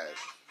he had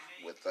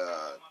with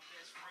the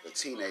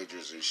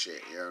teenagers and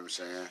shit. You know what I'm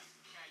saying?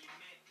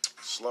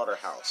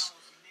 Slaughterhouse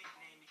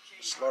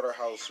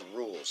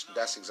Rules.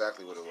 That's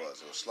exactly what it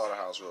was. It was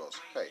Slaughterhouse Rules.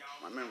 Hey,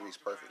 my memory's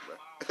perfect, bro.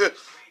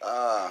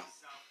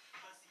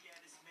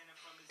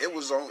 It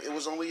was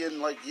only in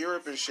like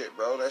Europe and shit,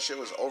 bro. That shit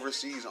was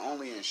overseas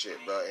only and shit,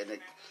 bro. And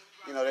it,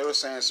 they were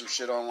saying some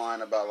shit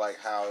online about like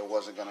how it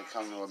wasn't gonna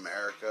come to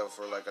America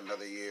for like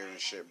another year and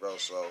shit, bro.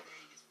 So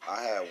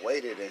I had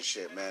waited and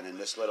shit, man. And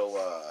this little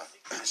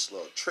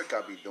trick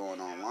I be doing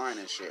online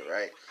and shit,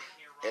 right?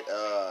 It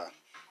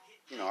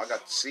I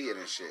got to see it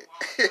and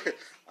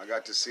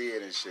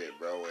shit.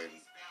 Bro. And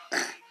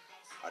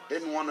I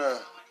didn't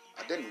wanna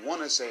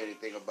say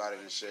anything about it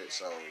and shit.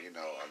 So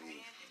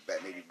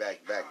maybe back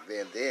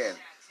then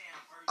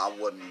I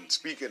wasn't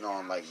speaking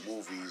on like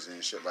movies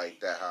and shit like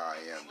that how I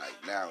am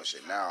like now and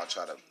shit. Now I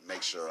try to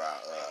make sure I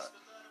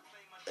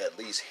at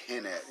least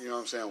hint at, you know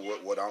what I'm saying,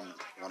 what I'm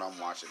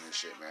watching and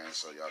shit, man,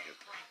 so y'all can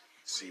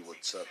see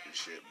what's up and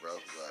shit, bro.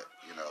 But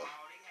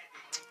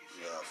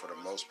for the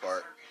most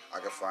part, I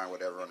can find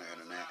whatever on the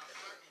internet.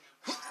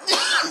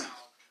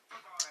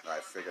 I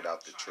figured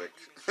out the trick,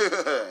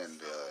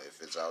 and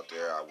if it's out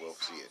there, I will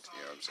see it.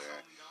 You know what I'm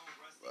saying?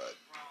 But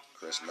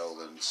Chris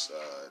Nolan's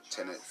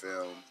Tenet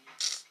film,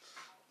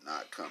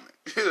 not coming.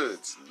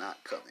 It's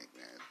not coming,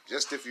 man.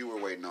 Just if you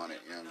were waiting on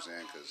it, you know what I'm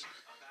saying? Because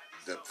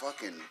the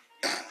fucking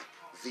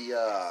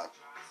the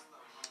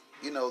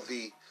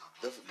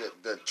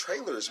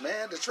trailers,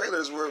 man. The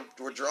trailers were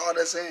drawing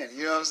us in.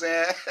 You know what I'm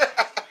saying?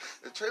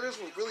 The trailers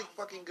were really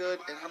fucking good,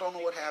 and I don't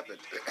know what happened.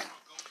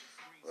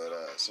 But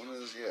as soon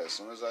as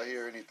I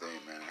hear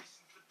anything, man,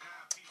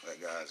 let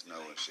guys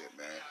know and shit,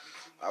 man.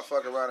 I'll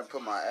fuck around and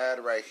put my ad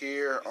right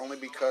here, only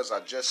because I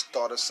just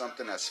thought of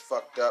something that's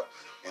fucked up,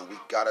 and we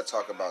gotta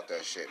talk about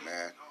that shit,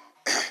 man.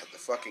 The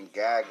fucking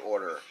gag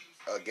order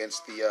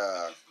against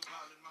the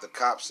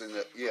cops in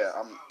the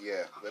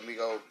let me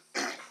go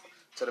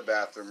to the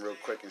bathroom real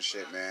quick and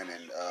shit, man,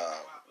 and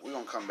we're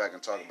gonna come back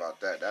and talk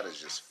about that. That is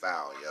just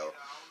foul, yo.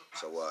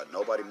 So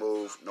nobody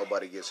move,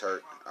 nobody gets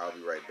hurt. I'll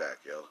be right back,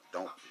 yo.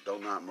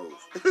 Don't not move.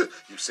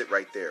 You sit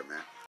right there, man.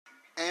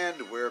 And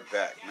we're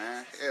back,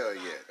 man. Hell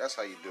yeah, that's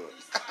how you do it.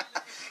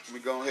 Let me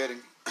go ahead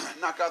and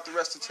knock out the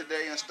rest of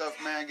today and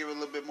stuff, man. Give it a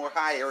little bit more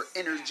higher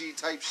energy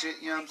type shit,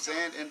 you know what I'm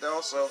saying? And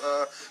also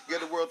give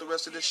the world the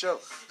rest of this show.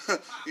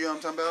 You know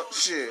what I'm talking about?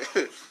 Shit.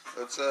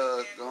 Let's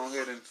go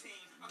ahead and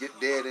get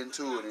dead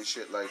into it and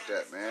shit like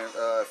that, man.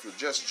 If you're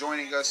just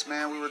joining us,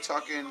 man, we were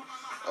talking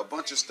a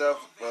bunch of stuff,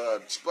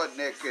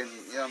 Sputnik and,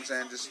 you know what I'm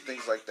saying, just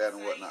things like that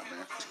and whatnot,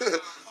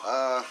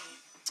 man.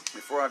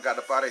 Before I got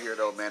up out of here,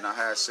 though, man, I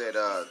had said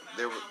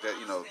there were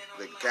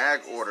the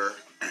gag order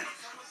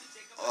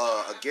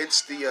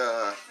against the.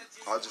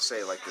 I'll just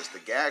say it like this: the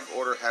gag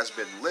order has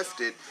been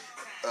lifted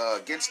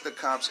against the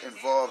cops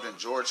involved in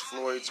George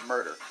Floyd's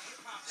murder.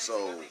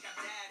 So,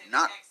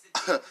 not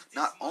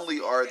not only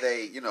are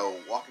they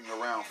walking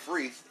around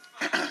free,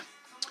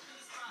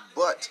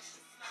 but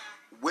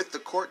with the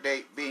court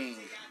date being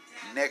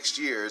next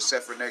year,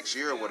 set for next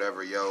year or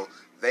whatever,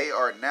 they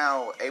are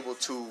now able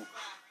to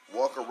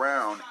walk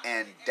around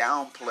and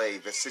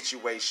downplay the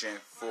situation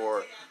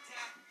for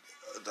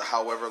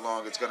however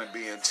long it's going to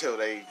be until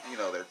they,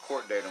 their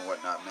court date and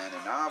whatnot, man.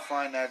 And I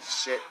find that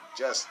shit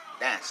just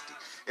nasty.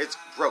 It's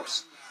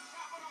gross.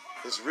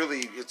 It's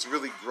really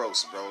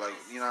gross, bro. Like,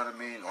 you know what I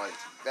mean? Like,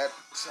 that,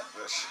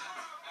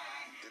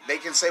 they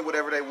can say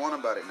whatever they want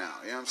about it now.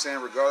 You know what I'm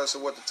saying? Regardless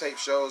of what the tape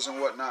shows and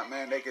whatnot,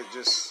 man, they could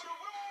just,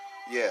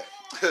 yeah.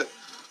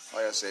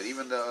 Like I said,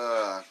 even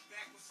the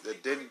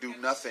didn't do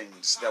nothing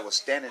that was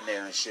standing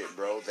there and shit,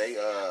 bro. They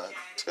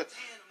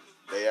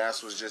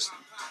ass was just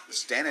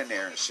standing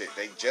there and shit.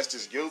 They just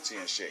as guilty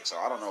and shit. So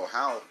I don't know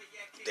how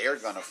they're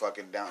gonna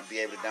fucking be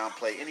able to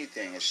downplay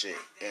anything and shit.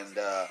 And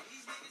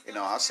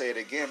I'll say it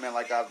again, man.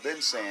 Like I've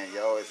been saying,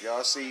 if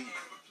y'all see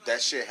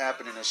that shit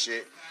happening and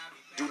shit,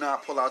 do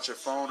not pull out your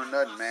phone or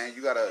nothing, man.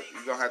 You're gonna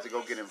have to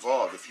go get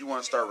involved. If you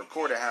want to start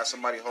recording, have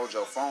somebody hold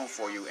your phone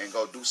for you and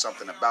go do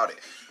something about it.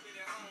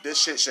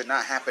 This shit should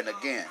not happen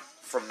again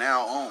from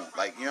now on.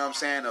 Like, you know what I'm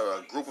saying?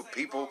 A group of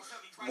people,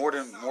 more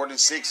than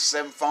 6,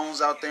 7 phones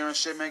out there and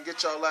shit, man.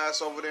 Get y'all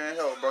ass over there and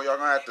help, bro. Y'all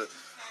gonna have to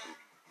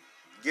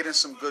get in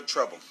some good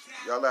trouble.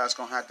 Y'all ass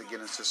gonna have to get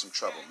into some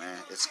trouble, man.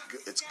 It's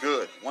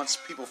good. Once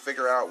people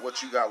figure out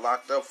what you got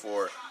locked up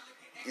for,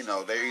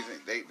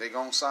 they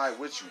gonna side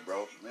with you,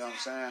 bro. You know what I'm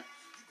saying?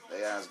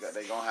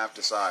 They gonna have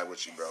to side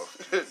with you, bro.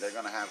 They're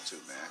gonna have to,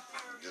 man.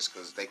 Just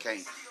because they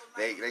can't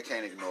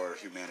ignore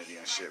humanity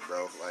and shit,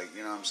 bro. Like,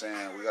 you know what I'm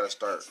saying? We gotta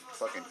start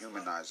fucking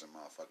humanizing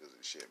motherfuckers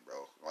and shit,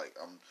 bro. Like,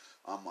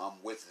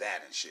 I'm with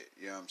that and shit.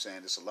 You know what I'm saying?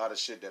 There's a lot of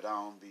shit that I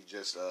don't be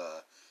just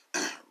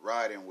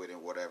riding with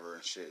and whatever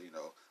and shit,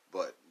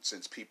 But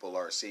since people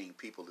are seeing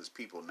people as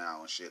people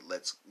now and shit,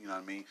 let's, you know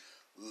what I mean?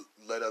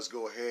 Let us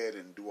go ahead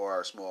and do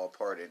our small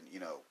part and,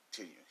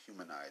 to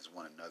humanize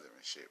one another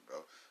and shit,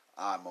 bro.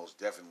 I most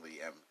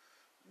definitely am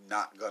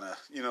not gonna,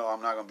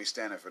 I'm not gonna be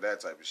standing for that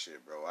type of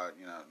shit, bro.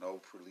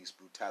 No police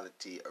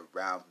brutality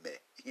around me.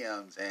 You know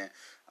what I'm saying?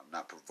 I'm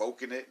not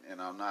provoking it,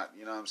 and I'm not,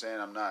 you know what I'm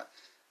saying? I'm not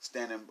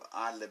standing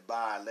idly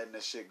by letting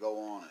that shit go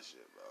on and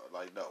shit, bro.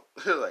 Like, no.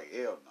 Like,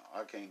 hell no.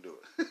 I can't do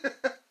it.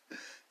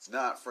 It's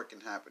not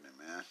freaking happening,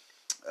 man.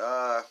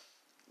 I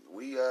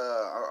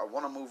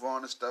want to move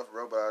on and stuff,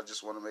 bro, but I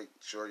just want to make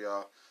sure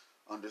y'all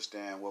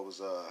understand what was,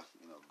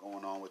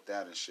 going on with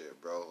that and shit,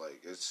 bro.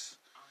 Like, it's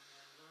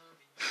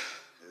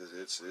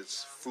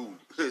food.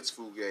 It's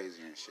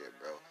fugazi and shit,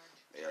 bro.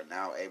 They are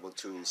now able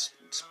to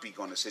speak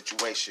on the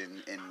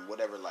situation in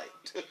whatever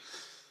light.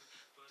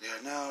 They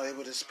are now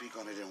able to speak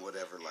on it in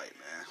whatever light,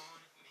 man.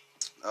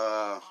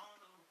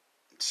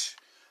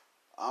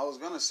 I was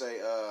gonna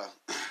say,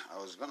 I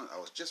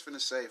was just gonna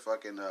say,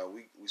 fucking,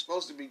 we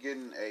supposed to be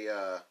getting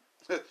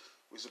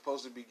we're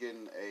supposed to be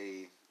getting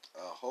a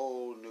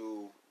whole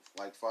new,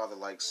 like, father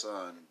like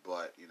son,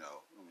 but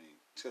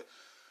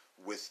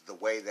with the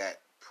way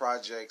that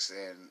projects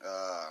and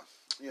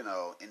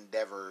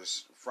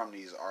endeavors from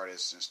these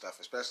artists and stuff,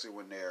 especially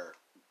when they're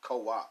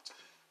co-opt,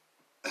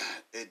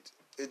 it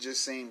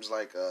just seems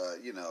like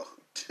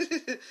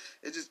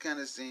it just kind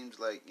of seems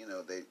like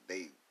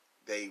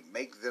they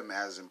make them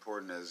as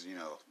important as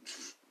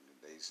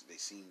they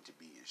seem to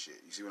be and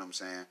shit. You see what I'm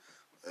saying?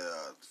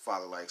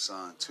 Father like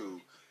son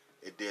too.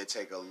 It did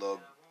take a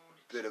little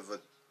bit of a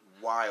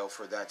while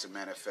for that to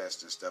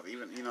manifest and stuff.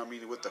 Even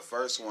with the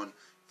first one.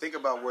 Think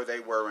about where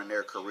they were in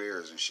their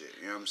careers and shit.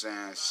 You know what I'm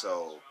saying?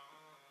 So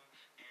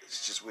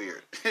it's just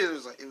weird. It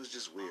was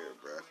just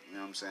weird, bro. You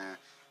know what I'm saying?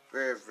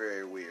 Very,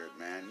 very weird,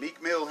 man.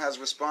 Meek Mill has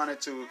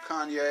responded to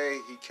Kanye.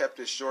 He kept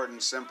it short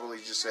and simple. He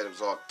just said it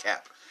was all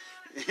cap.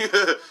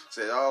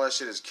 Said all that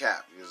shit is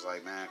cap. He was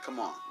like, man, come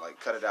on, like,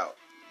 cut it out,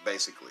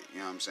 basically. You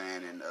know what I'm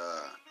saying? And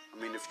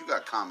if you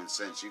got common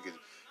sense, you can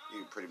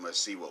pretty much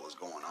see what was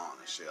going on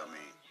and shit.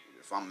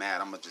 If I'm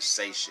mad, I'm gonna just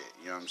say shit.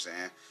 You know what I'm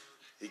saying?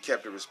 He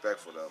kept it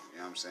respectful, though. You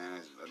know what I'm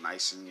saying?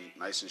 Nice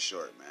and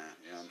short, man.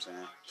 You know what I'm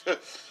saying?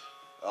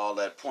 All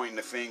that pointing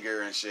the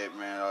finger and shit,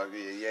 man.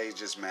 Yeah, he's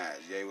just mad.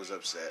 Yeah, he was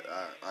upset.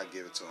 I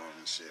give it to him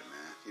and shit,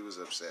 man. He was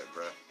upset,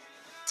 bro.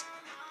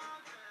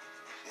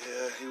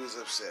 Yeah, he was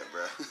upset,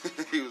 bro.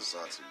 He was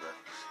salty, bro.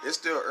 It's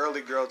still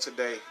early, girl,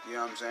 today. You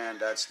know what I'm saying?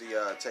 That's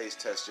the taste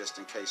test, just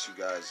in case you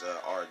guys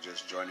are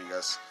just joining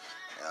us.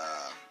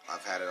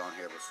 I've had it on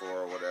here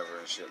before or whatever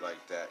and shit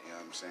like that. You know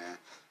what I'm saying?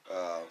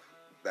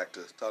 Back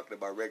to talking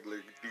about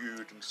regular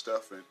dude and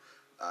stuff, and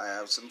I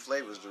have some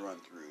flavors to run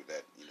through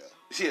that,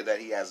 yeah, that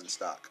he has in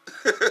stock.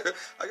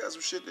 I got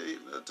some shit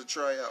to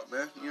try out,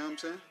 man. You know what I'm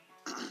saying?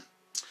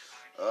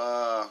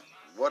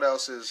 What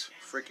else is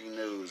freaking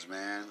news,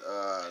 man?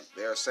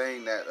 They're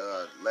saying that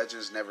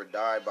Legends Never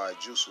Die by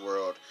Juice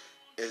WRLD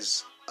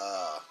is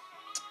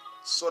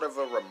sort of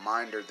a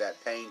reminder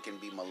that pain can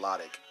be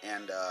melodic.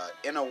 And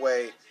in a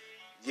way,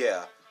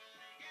 yeah.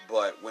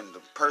 But when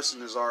the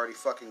person is already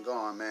fucking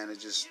gone, man, it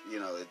just,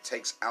 it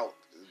takes out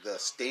the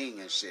sting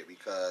and shit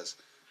because,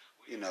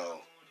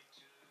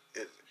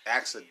 it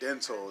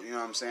accidental, you know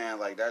what I'm saying?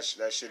 Like, that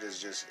shit is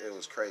just, it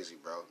was crazy,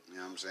 bro. You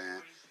know what I'm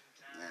saying?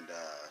 And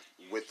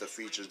with the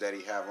features that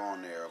he have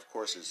on there, of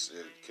course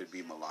it could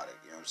be melodic.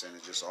 You know what I'm saying?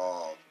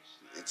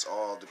 It's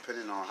all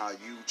depending on how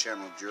you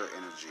channeled your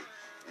energy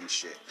and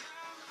shit.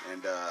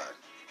 And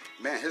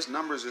man, his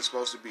numbers is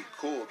supposed to be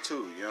cool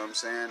too. You know what I'm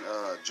saying?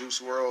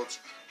 Juice WRLD's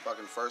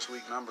fucking first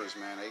week numbers,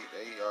 man,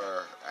 they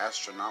are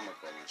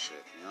astronomical and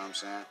shit. You know what I'm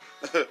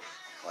saying?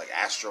 Like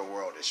Astro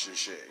World and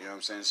shit. You know what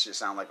I'm saying? This shit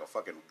sound like a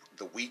fucking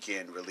The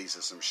Weeknd release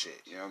of some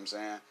shit. You know what I'm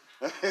saying?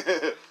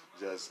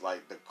 Just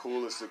like the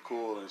coolest of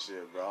cool and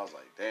shit, bro. I was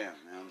like, damn,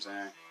 you know what I'm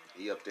saying?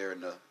 He up there in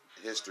the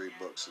history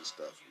books and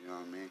stuff, you know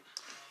what I mean?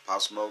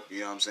 Pop Smoke, you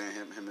know what I'm saying?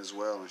 Him as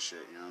well and shit,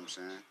 you know what I'm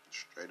saying?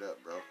 Straight up,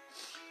 bro.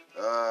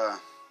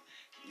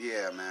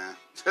 Yeah, man.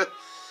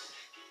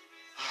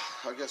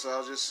 I guess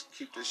I'll just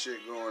keep this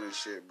shit going and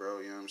shit, bro.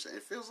 You know what I'm saying?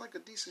 It feels like a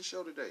decent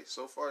show today.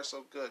 So far,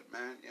 so good,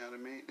 man. You know what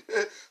I mean?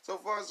 So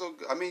far, so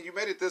good. I mean, you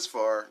made it this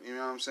far. You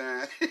know what I'm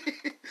saying?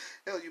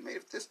 Hell, you made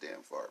it this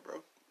damn far,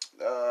 bro.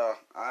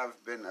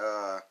 I've been,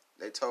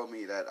 they told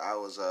me that I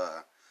was,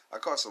 I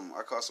caught some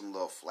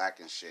little flack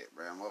and shit,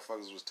 man.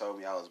 Motherfuckers was told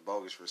me I was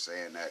bogus for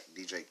saying that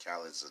DJ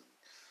Khaled's a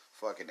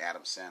fucking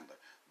Adam Sandler.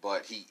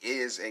 But he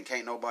is, and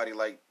can't nobody,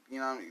 like,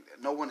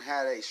 no one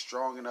had a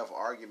strong enough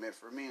argument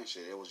for me and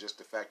shit. It was just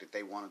the fact that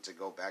they wanted to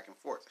go back and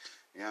forth.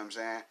 You know what I'm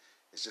saying?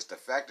 It's just the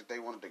fact that they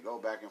wanted to go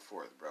back and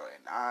forth, bro.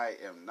 And I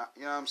am not,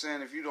 you know what I'm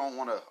saying? If you don't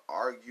want to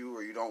argue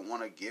or you don't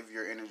want to give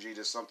your energy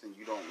to something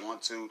you don't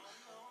want to,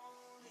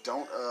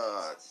 don't.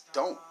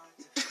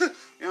 You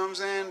know what I'm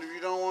saying? If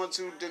you don't want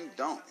to, then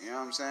don't. You know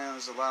what I'm saying?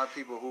 There's a lot of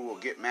people who will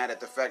get mad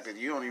at the fact that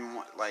you don't even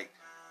want, like,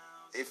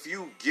 if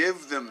you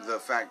give them the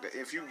fact that,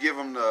 if you give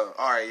them the,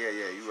 alright, yeah,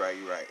 you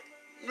right.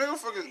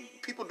 Motherfuckers,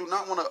 people do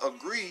not want to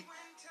agree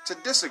to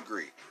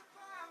disagree.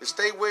 It's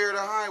their way or the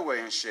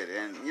highway and shit.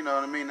 And, you know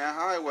what I mean? That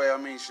highway, I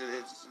mean, shit,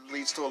 it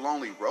leads to a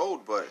lonely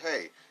road, but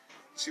hey,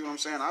 see what I'm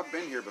saying? I've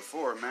been here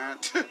before, man.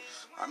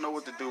 I know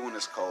what to do when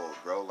it's cold,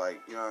 bro. Like,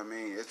 you know what I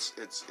mean?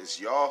 It's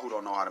y'all who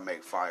don't know how to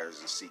make fires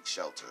and seek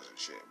shelters and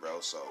shit,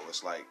 bro. So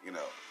it's like,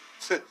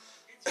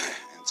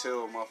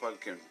 until motherfuckers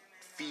can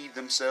feed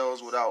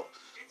themselves without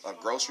a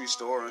grocery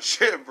store and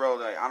shit, bro,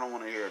 like, I don't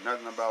want to hear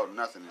nothing about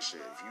nothing and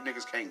shit. If you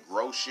niggas can't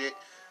grow shit,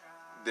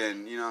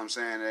 then, you know what I'm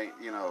saying,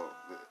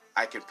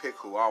 I can pick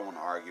who I want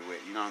to argue with,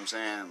 you know what I'm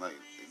saying? Like,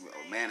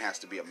 a man has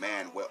to be a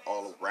man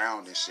all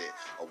around and shit.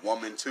 A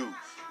woman, too. You know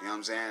what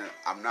I'm saying?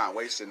 I'm not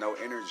wasting no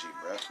energy,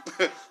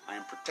 bro. I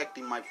am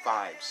protecting my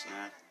vibes,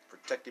 man.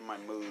 Protecting my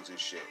moods and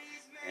shit.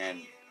 And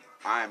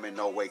I am in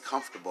no way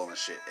comfortable and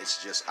shit.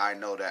 It's just, I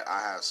know that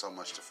I have so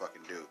much to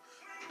fucking do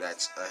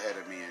that's ahead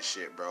of me and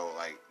shit, bro.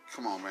 Like,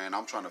 come on, man.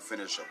 I'm trying to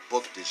finish a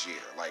book this year.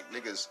 Like,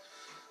 niggas,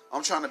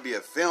 I'm trying to be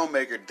a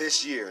filmmaker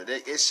this year.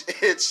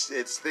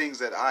 It's things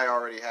that I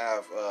already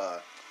have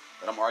that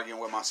I'm arguing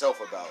with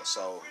myself about.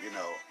 So,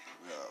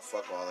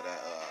 fuck all of that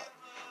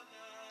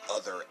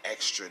other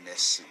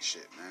extraness and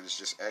shit, man. It's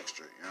just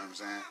extra. You know what I'm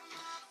saying?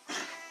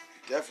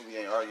 Definitely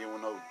ain't arguing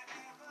with no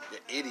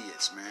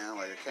idiots, man.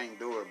 Like, I can't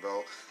do it,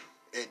 bro.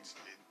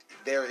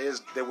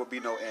 There will be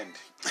no end.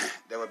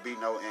 There would be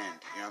no end.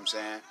 You know what I'm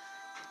saying?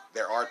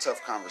 There are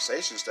tough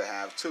conversations to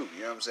have, too.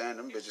 You know what I'm saying?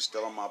 Them bitches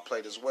still on my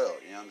plate as well.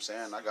 You know what I'm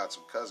saying? I got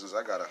some cousins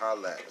I gotta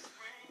holler at.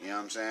 You know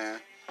what I'm saying?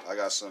 I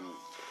got some,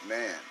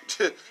 man,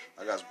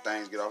 I got some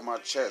things to get off my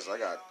chest. I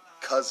got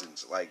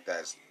cousins like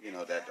that,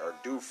 that are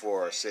due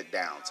for a sit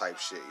down type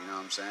shit. You know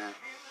what I'm saying?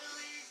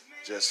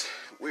 Just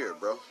weird,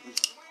 bro.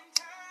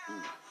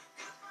 Man.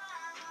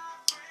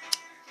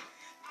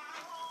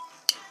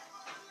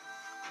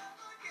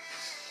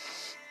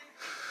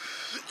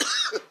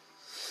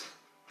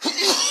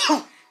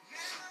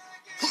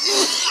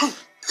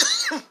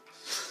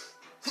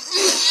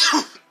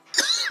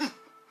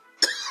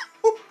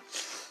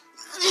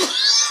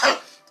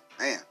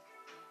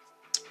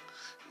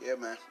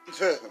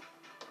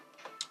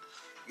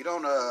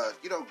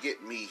 You don't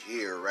get me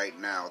here right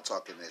now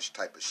talking this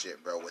type of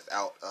shit, bro,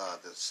 without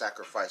the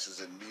sacrifices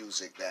in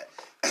music that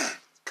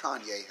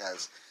Kanye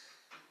has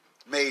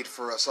made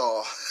for us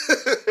all.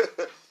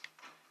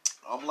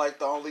 I'm like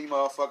the only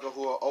motherfucker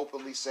who will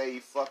openly say he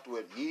fucked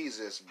with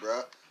Yeezus,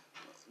 bro.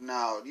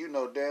 Now, you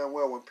know damn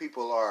well when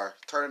people are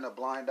turning a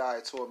blind eye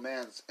to a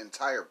man's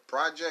entire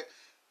project,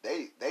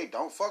 they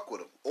don't fuck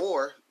with him.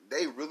 Or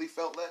they really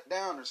felt let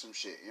down or some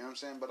shit. You know what I'm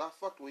saying? But I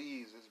fucked with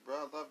Yeezus, bro.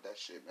 I love that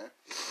shit, man.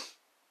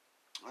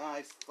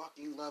 I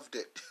fucking loved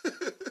it.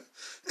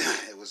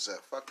 It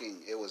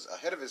was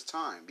ahead of its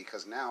time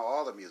because now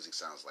all the music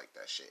sounds like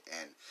that shit.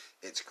 And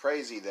it's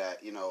crazy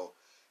that, you know,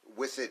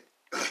 with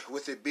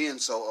it being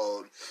so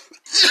old,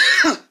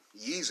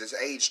 Yeezus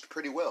aged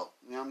pretty well.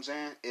 You know what I'm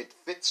saying? It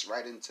fits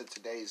right into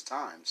today's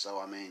time. So,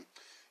 I mean,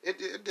 it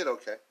did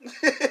okay.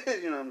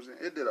 You know what I'm saying?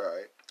 It did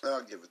alright.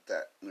 I'll give it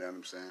that. You know what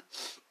I'm saying?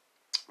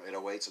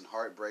 808s and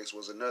Heartbreaks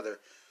was another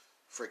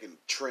freaking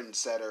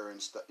trendsetter and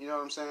stuff. You know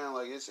what I'm saying?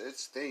 Like,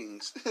 it's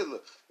things.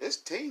 It's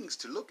things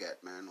to look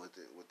at, man, with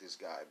this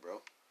guy,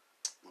 bro.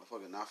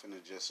 Motherfucker not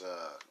finna just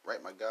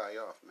write my guy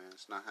off, man.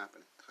 It's not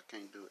happening. I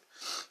can't do it.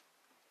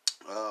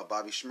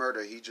 Bobby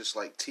Shmurda, he just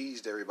like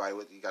teased everybody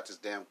with, he got this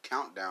damn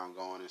countdown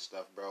going and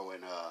stuff, bro,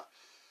 and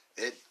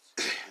it,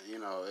 you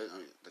know,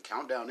 the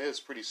countdown is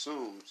pretty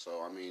soon,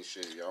 so I mean,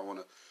 shit, y'all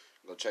wanna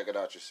go check it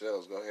out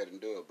yourselves, go ahead and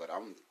do it, but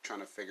I'm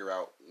trying to figure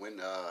out when,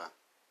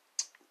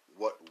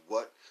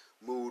 what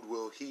mood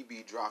will he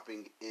be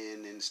dropping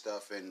in and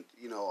stuff, and,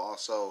 you know,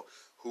 also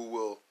who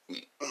will,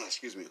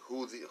 excuse me,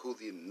 who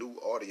the new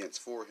audience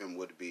for him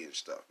would be and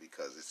stuff,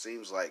 because it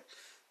seems like,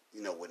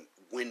 you know,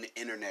 when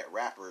internet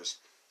rappers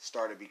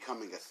started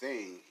becoming a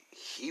thing,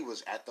 he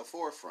was at the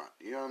forefront.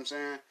 You know what I'm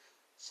saying?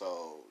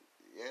 So,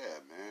 yeah,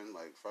 man,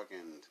 like,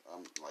 fucking,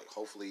 like,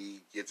 hopefully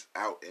he gets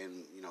out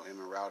and, you know, him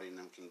and Rowdy and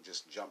them can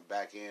just jump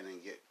back in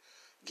and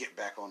get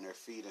back on their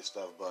feet and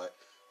stuff, but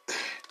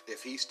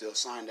if he's still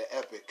signed to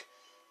Epic,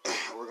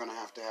 we're gonna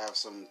have to have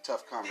some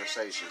tough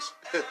conversations.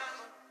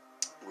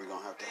 We're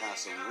gonna have to have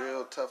some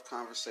real tough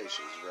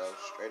conversations, bro.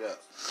 Straight up.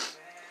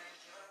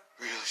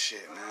 Real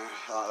shit, man.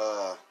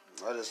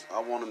 I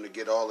want him to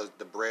get all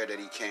the bread that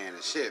he can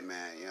and shit,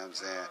 man. You know what I'm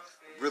saying?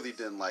 Really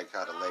didn't like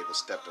how the label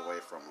stepped away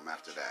from him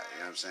after that. You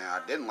know what I'm saying?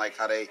 I didn't like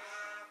how they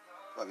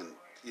fucking,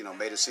 you know,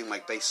 made it seem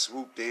like they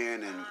swooped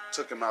in and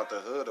took him out the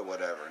hood or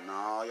whatever. No,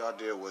 all y'all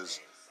did was,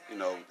 you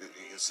know,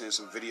 send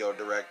some video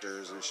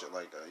directors and shit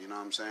like that. You know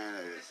what I'm saying?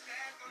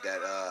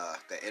 That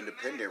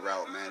independent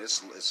route, man,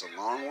 it's a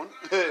long one,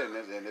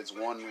 and it's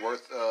one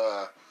worth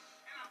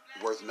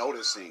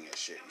noticing and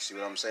shit. You see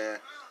what I'm saying?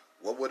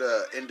 What would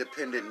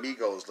independent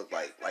Migos look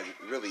like? Like,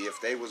 really, if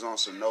they was on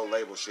some no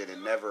label shit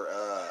and never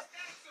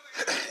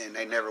and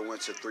they never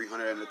went to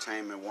 300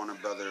 Entertainment, Warner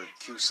Brother,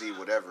 QC,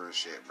 whatever and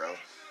shit, bro.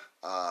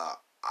 I'm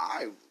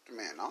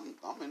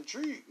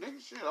intrigued,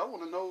 nigga. Shit, I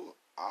want to know.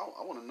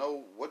 I want to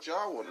know what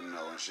y'all want to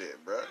know and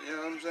shit, bro. You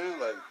know what I'm saying?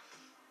 Like,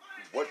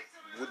 what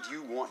would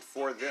you want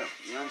for them?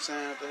 You know what I'm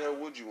saying? What the hell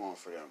would you want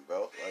for them,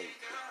 bro? Like,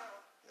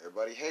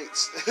 everybody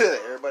hates.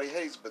 Everybody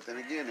hates, but then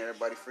again,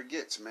 everybody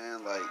forgets,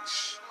 man. Like,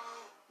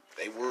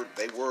 they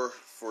were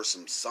for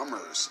some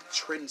summers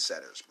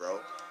trendsetters,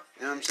 bro.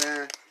 You know what I'm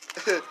saying?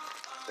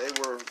 They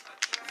were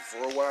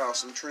for a while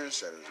some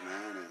trendsetters,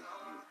 man, and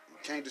you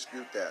can't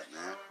dispute that,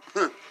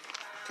 man.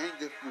 Can't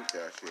dispute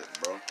that shit,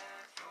 bro.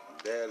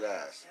 Dead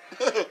ass.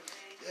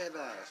 Dead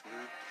ass,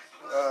 man.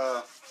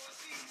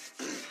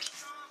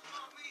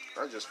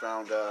 I just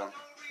found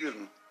excuse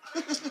me.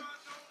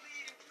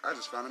 I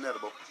just found an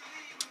edible.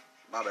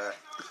 My bad.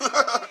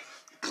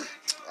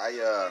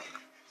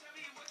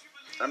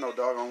 I know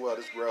doggone well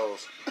this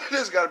bros.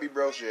 This gotta be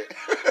bro shit.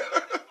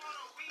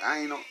 I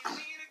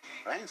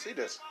ain't see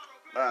this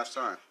last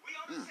time.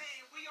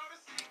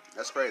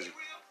 That's crazy.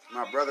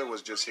 My brother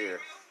was just here,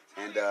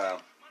 and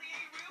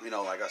you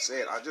know, like I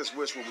said, I just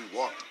wish when we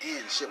walked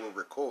in, shit would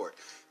record,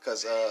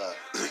 cause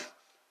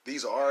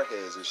these are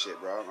his and shit,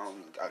 bro.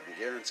 I can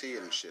guarantee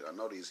it and shit. I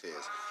know these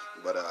his,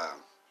 but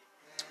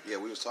yeah,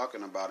 we was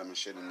talking about them and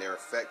shit and their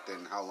effect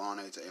and how long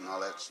and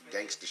all that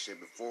gangster shit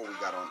before we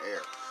got on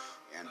air.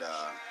 And,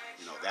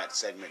 you know, that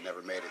segment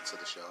never made it to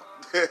the show.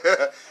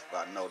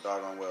 But I know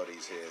doggone well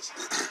these his.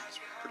 It's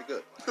pretty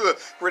good.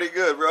 Pretty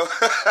good, bro.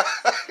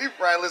 He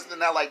probably listening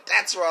now like,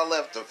 that's where I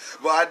left him.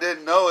 But I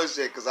didn't know it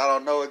shit because I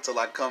don't know it till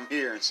I come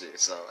here and shit.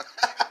 So,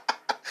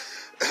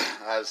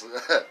 I just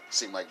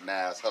seem like an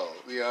asshole.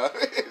 You know what I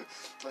mean?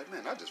 Like,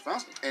 man, I just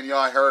found some. And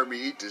y'all heard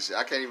me eat this shit.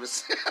 I can't even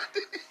say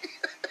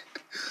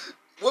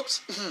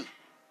Whoops.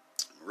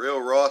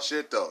 Real raw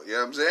shit, though. You know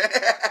what I'm saying?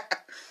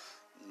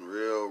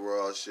 Real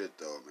raw shit,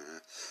 though,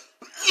 man.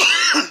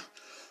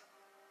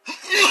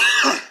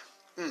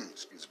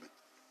 Excuse me.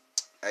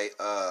 Hey,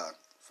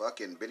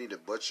 fucking Benny the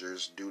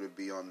Butcher's due to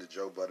be on the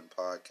Joe Budden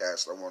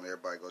podcast. I want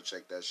everybody to go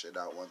check that shit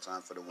out one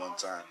time for the one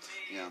time.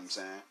 You know what I'm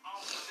saying?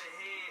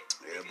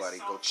 Everybody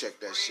go check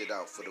that shit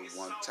out for the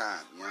one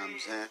time. You know what I'm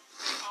saying?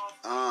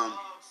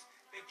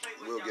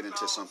 We'll get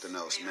into something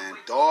else, man.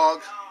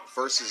 Dog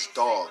versus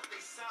Dog.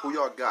 Who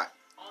y'all got?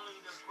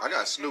 I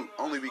got Snoop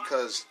only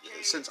because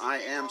since I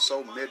am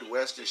so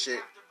Midwest and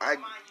shit, I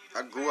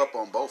grew up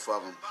on both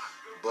of them.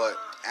 But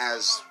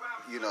as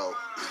you know,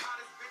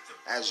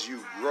 as you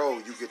grow,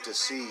 you get to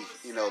see,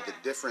 you know, the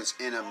difference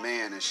in a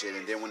man and shit.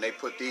 And then when they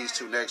put these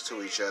two next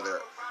to each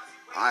other,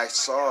 I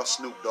saw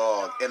Snoop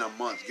Dogg in a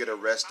month get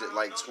arrested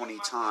like 20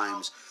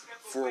 times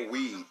for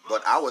weed,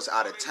 but I was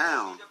out of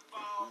town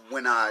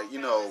when I,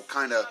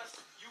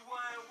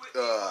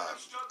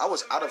 I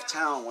was out of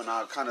town when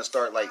I kind of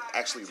start like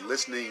actually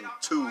listening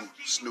to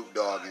Snoop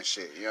Dogg and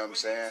shit. You know what I'm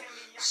saying?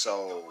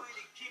 So,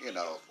 you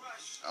know,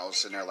 I was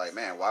sitting there like,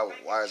 man, why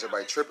is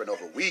everybody tripping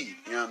over weed?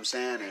 You know what I'm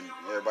saying? And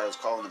everybody was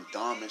calling them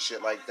dumb and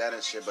shit like that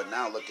and shit. But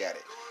now look at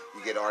it.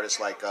 You get artists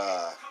like,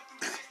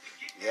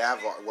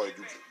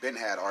 you've been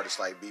had artists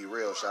like Be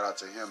Real. Shout out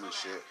to him and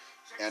shit.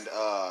 And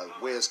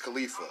Wiz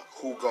Khalifa,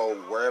 who go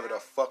wherever the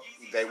fuck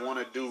they want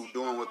to do,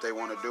 doing what they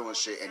want to do and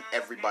shit. And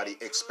everybody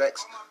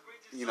expects,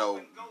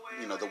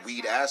 the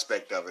weed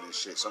aspect of it and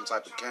shit. Some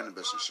type of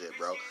cannabis and shit,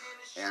 bro.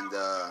 And,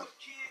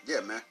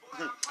 yeah, man.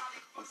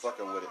 I'm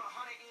fucking with it.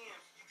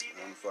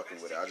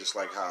 I just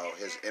like how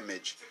his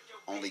image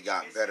only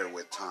got better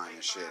with time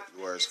and shit.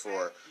 Whereas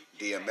for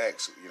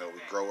DMX,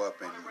 we grow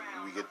up and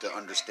we get to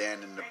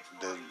understand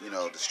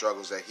the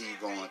struggles that he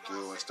going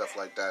through and stuff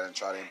like that, and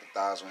try to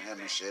empathize with him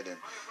and shit. And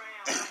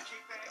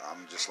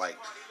I'm just like,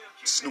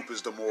 Snoop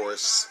is the more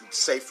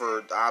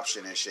safer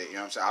option and shit. You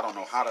know what I'm saying?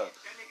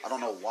 I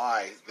don't know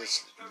why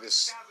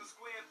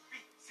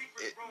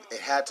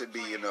it had to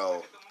be,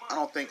 I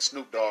don't think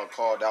Snoop Dogg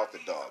called out the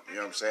dog. You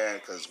know what I'm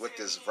saying? Because with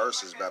this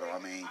versus battle, I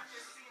mean,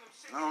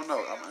 I don't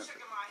know.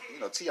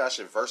 T.I.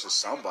 should versus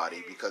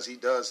somebody because he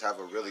does have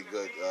a really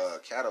good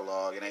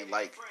catalog. It ain't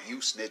like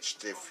you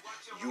snitched if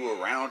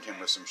you around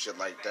him or some shit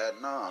like that.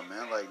 Nah,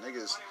 man. Like,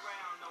 niggas,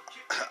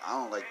 I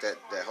don't like that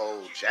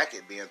whole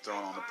jacket being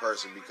thrown on the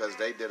person because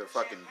they did a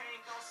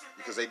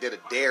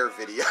Dare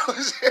video.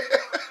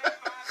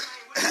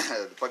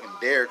 The fucking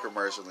Dare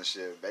commercial and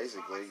shit,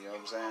 basically. You know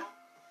what I'm saying?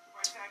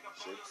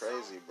 Shit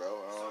crazy, bro.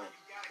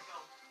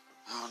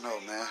 I don't know,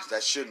 man.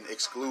 That shouldn't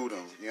exclude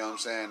him. You know what I'm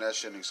saying? That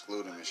shouldn't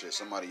exclude him and shit.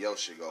 Somebody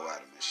else should go at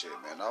him and shit,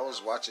 man. I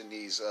was watching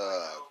these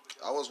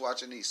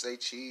Say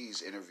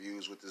Cheese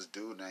interviews with this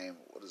dude named,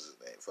 what is his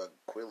name? Fucking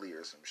Quilly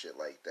or some shit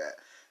like that.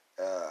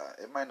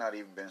 It might not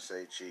even been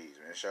Say Cheese,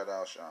 man. Shout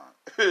out Sean.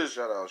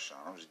 Shout out Sean.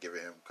 I'm just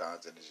giving him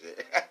content and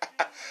shit.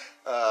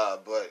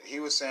 But he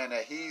was saying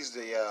that he's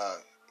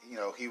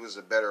he was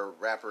a better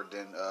rapper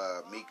than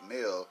Meek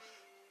Mill.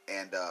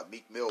 And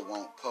Meek Mill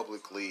won't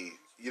publicly,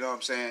 you know what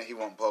I'm saying? He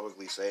won't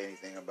publicly say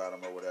anything about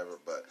him or whatever.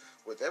 But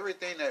with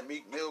everything that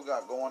Meek Mill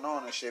got going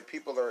on and shit,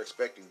 people are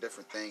expecting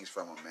different things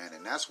from him, man.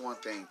 And that's one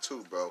thing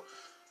too, bro.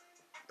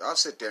 I'll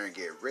sit there and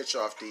get rich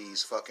off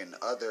these fucking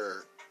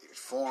other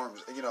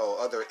forms,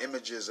 other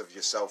images of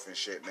yourself and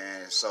shit,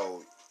 man.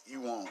 So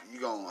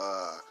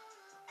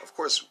of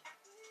course,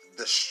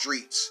 the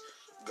streets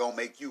gonna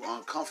make you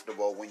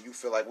uncomfortable when you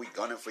feel like we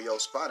gunning for your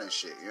spot and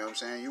shit. You know what I'm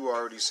saying? You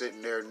already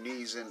sitting there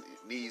knees in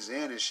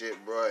and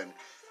shit, bro, and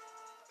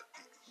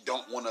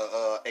don't want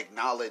to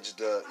acknowledge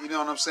you know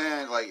what I'm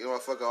saying? Like,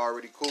 motherfucker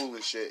already cool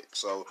and shit.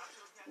 So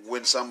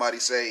when somebody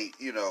say,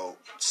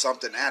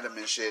 something at him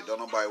and shit, don't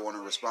nobody want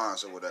to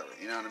respond or whatever.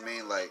 You know what I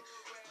mean? Like,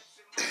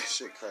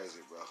 shit crazy,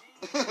 bro.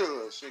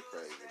 Shit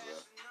crazy, bro.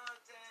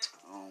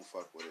 I don't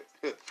fuck with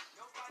it.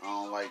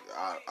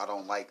 I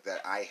don't like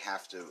that I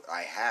have to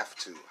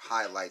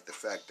highlight the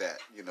fact that,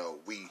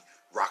 we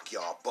rock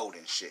y'all boat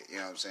and shit. You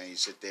know what I'm saying? You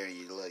sit there and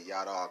you let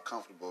y'all all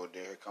comfortable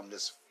there. Here come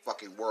this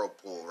fucking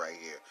whirlpool right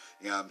here.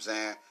 You know what I'm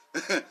saying?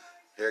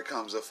 Here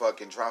comes a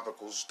fucking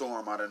tropical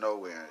storm out of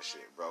nowhere and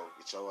shit, bro.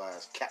 Get your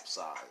ass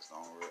capsized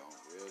on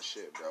real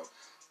shit, bro.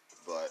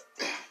 But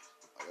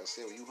like I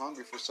said, when you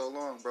hungry for so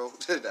long, bro,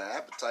 the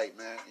appetite,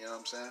 man. You know what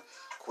I'm saying?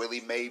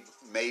 Quilly may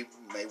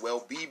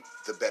well be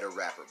the better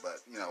rapper, but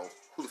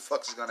who the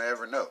fuck is gonna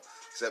ever know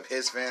except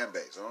his fan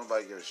base? Don't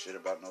nobody give a shit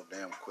about no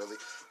damn Quilly.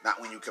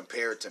 Not when you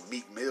compare it to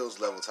Meek Mill's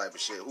level type of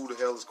shit. Who the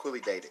hell is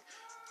Quilly dating?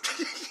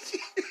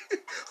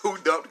 Who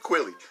dumped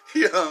Quilly?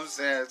 You know what I'm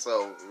saying?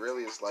 So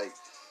really, it's like,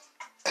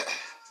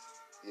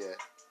 yeah.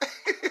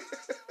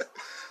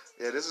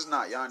 Yeah, this is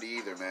not Yandhi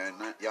either, man.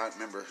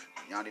 Remember,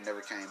 Yandhi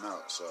never came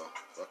out, so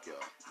fuck y'all.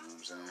 You know what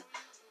I'm saying?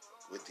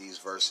 With these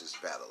versus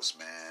battles,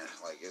 man,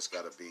 like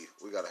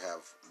we gotta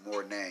have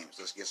more names.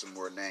 Let's get some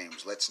more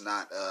names. Let's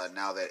not,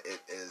 now that it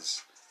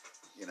is,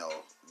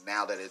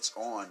 now that it's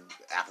on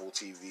Apple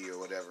TV or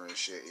whatever and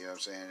shit, you know what I'm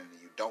saying?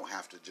 And you don't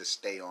have to just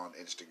stay on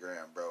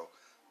Instagram, bro.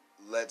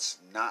 Let's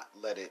not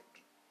let it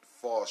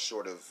fall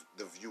short of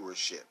the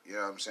viewership, you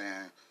know what I'm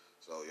saying?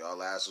 So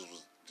y'all asses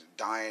was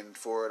dying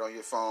for it on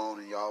your phone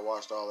and y'all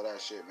watched all of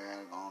that shit,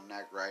 man, on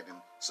Act Right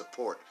and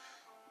support.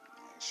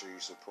 Make sure you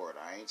support.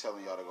 I ain't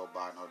telling y'all to go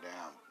buy no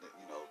damn,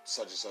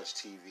 such and such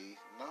TV.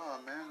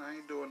 Nah, man, I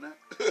ain't doing that.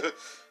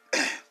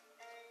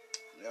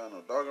 Y'all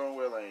know doggone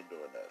well I ain't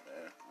doing that,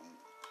 man. I'm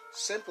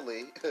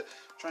simply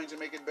trying to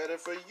make it better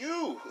for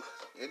you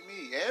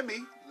and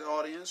me, the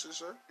audience,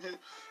 sir.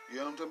 You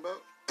know what I'm talking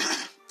about?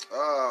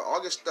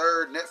 August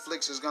 3rd,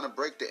 Netflix is going to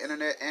break the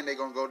internet and they're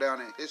going to go down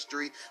in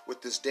history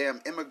with this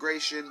damn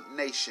Immigration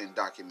Nation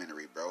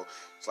documentary, bro.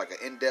 It's like an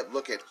in-depth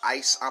look at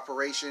ICE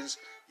operations.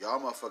 Y'all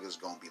motherfuckers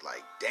going to be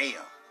like,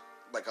 damn.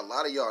 Like, a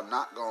lot of y'all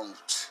not going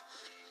to...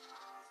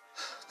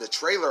 the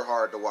trailer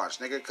hard to watch,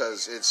 nigga,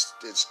 because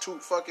it's too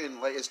fucking,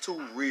 like, it's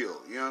too real.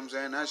 You know what I'm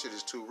saying? That shit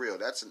is too real.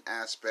 That's an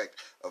aspect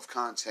of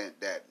content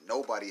that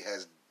nobody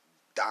has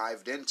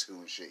dived into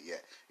and shit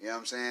yet. You know what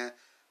I'm saying?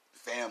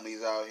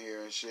 Families out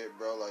here and shit,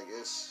 bro. Like,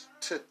 it's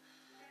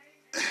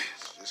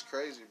just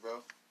crazy,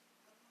 bro.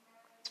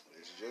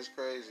 It's just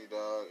crazy,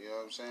 dog. You know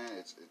what I'm saying?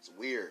 It's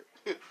weird.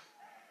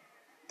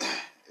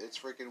 It's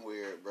freaking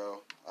weird,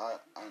 bro. I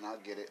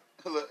get it.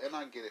 And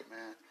I get it,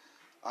 man.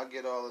 I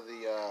get all of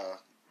the,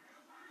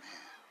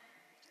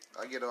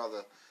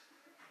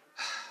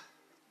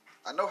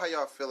 I know how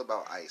y'all feel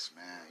about ICE,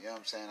 man. You know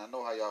what I'm saying? I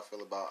know how y'all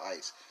feel about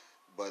ICE.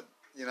 But,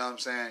 you know what I'm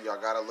saying? Y'all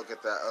gotta look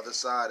at that other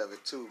side of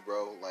it, too,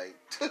 bro. Like,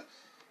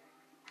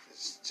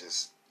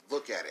 just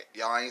look at it.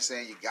 Y'all ain't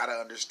saying you gotta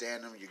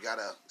understand them. You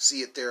gotta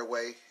see it their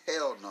way.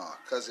 Hell no.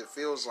 Because it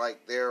feels like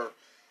it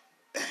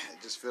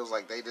just feels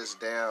like they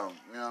just down.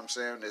 You know what I'm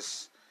saying?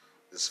 This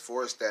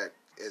force that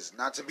is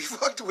not to be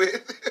fucked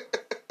with.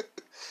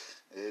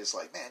 It's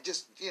like, man,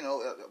 just, you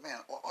know,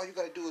 man, all you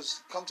gotta do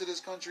is come to this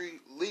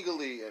country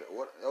legally.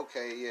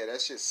 Okay, yeah,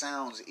 that shit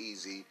sounds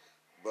easy,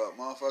 but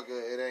motherfucker,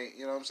 it ain't,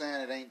 you know what I'm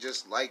saying? It ain't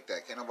just like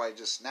that. Can't nobody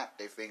just snap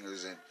their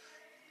fingers and,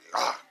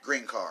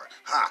 green card,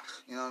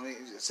 you know what I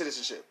mean?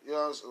 Citizenship, you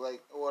know,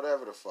 like,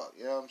 whatever the fuck,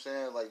 you know what I'm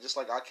saying? Like, just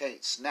like I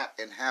can't snap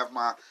and have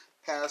my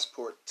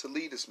passport to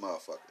leave this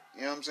motherfucker,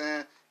 you know what I'm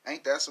saying?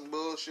 Ain't that some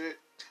bullshit?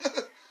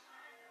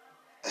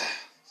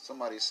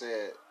 Somebody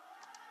said,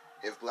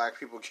 if black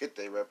people get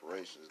their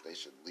reparations, they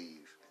should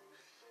leave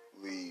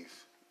the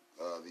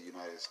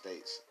United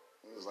States.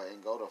 It was like,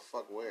 and go to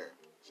fuck where?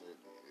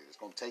 It's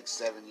gonna take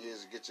 7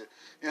 years to get you.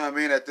 You know what I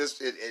mean? At this,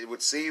 it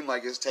would seem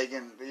like it's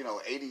taking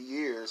 80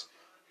 years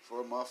for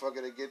a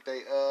motherfucker to get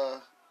they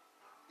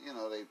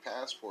they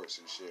passports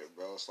and shit,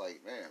 bro. It's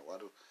like, man,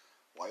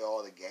 why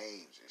all the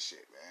games and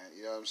shit, man?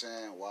 You know what I'm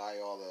saying? Why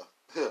all the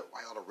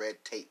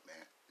red tape,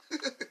 man?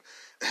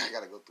 I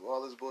gotta go through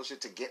all this bullshit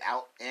to get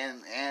out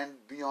and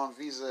be on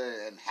visa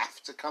and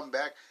have to come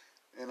back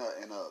in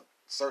a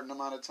certain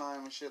amount of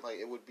time and shit. Like,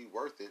 it would be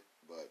worth it,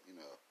 but it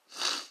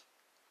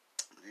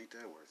ain't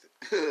that worth it.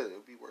 It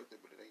would be worth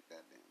it, but it ain't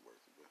that damn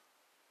worth it, bro.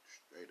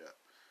 Straight up.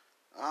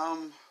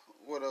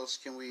 What else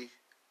can we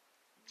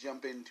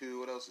jump into?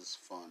 What else is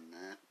fun,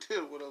 man?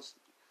 What else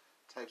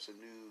types of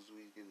news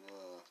we can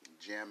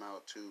jam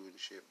out to and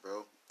shit,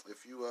 bro?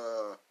 If you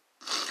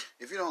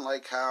don't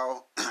like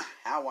how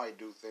I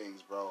do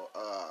things, bro,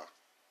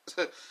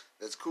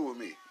 that's cool with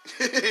me.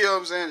 You know what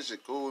I'm saying? This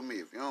shit cool with me.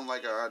 If you don't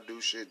like how I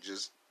do shit,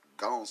 just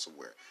go on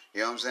somewhere.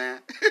 You know what I'm saying?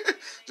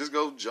 Just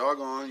go jog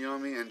on, you know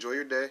what I mean? Enjoy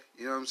your day.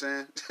 You know what I'm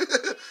saying?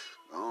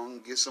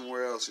 Get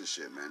somewhere else and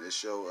shit, man. This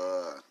show,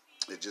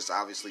 it's just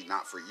obviously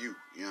not for you.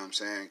 You know what I'm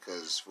saying?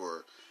 Because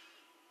for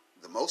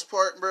the most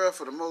part, man,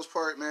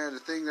 the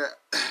thing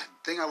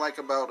I like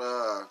about,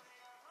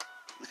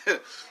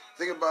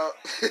 think about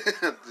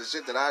the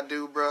shit that I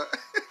do, bro.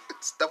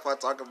 Stuff I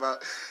talk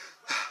about.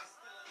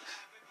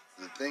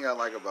 The thing I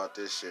like about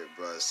this shit,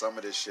 bro, is some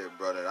of this shit,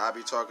 bro, that I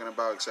be talking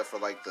about, except for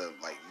my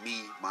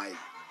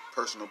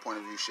personal point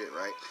of view shit,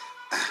 right?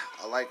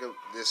 I like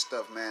this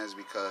stuff, man, is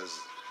because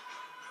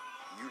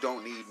you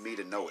don't need me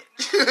to know it.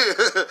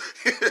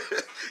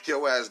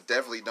 Your ass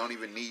definitely don't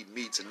even need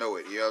me to know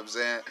it. You know what I'm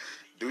saying?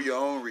 Do your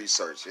own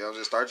research. You know what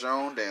I'm saying? Start your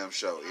own damn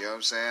show. You know what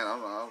I'm saying?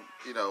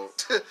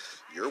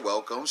 You're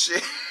welcome.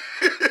 Shit.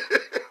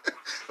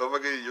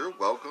 Motherfucker, you're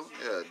welcome.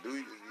 Yeah,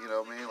 you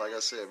know what I mean? Like I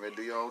said, man,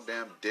 do your own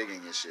damn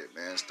digging and shit,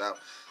 man. Stop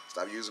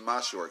using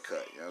my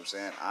shortcut. You know what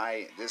I'm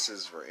saying? This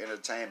is for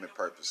entertainment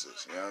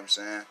purposes. You know what I'm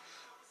saying?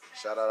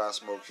 Shout out I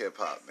Smoke Hip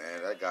Hop,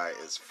 man. That guy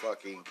is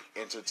fucking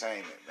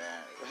entertainment,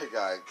 man. That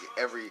guy,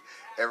 every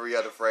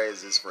other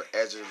phrase is for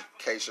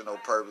educational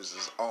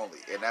purposes only.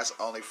 And that's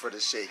only for the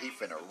shit he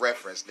finna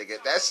reference,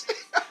 nigga. That's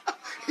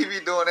he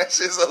be doing that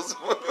shit so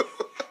smooth.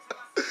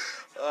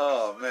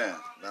 Oh, man.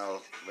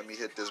 Now, let me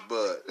hit this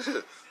bud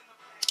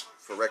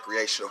for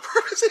recreational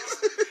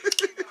purposes.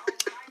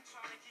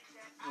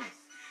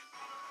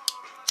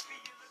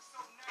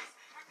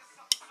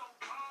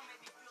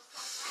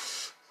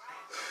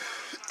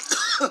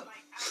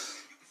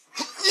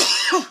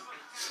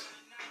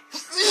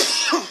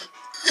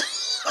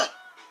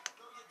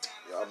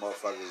 Y'all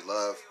motherfuckers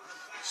love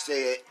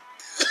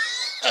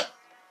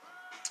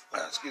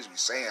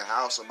saying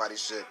how somebody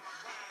should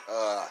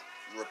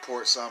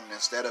report something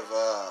instead of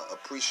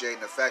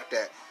appreciating the fact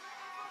that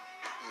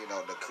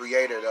the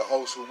creator, the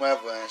host,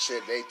 whomever and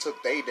shit, they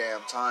took their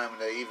damn time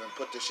to even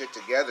put the shit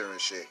together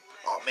and shit.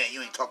 Oh man,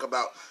 you ain't talk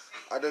about.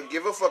 I don't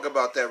give a fuck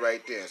about that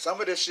right there.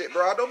 Some of this shit,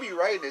 bro, I don't be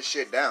writing this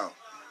shit down.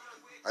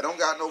 I don't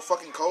got no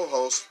fucking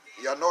co-host.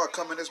 Y'all know I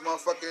come in this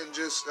motherfucker and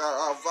just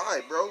I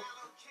vibe, bro.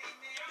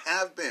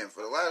 Have been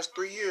for the last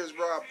 3 years,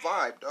 bro. I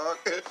vibe, dog.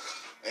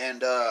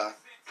 And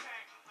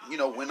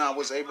when I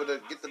was able to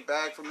get the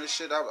bag from this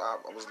shit, I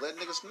was letting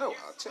niggas know.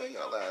 I'll tell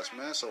y'all last,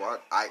 man. So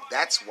I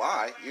that's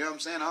why, you know what I'm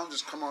saying? I don't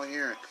just come on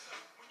here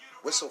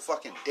Whistle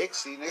fucking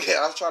Dixie, nigga.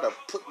 I try to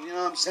put, you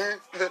know what I'm saying?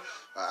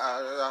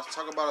 I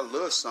talk about a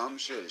little something,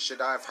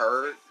 shit I've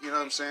heard, you know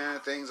what I'm saying?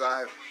 Things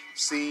I've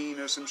seen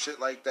or some shit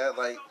like that.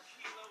 Like,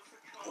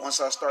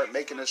 once I start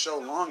making the show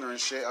longer and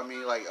shit, I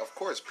mean, like, of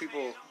course,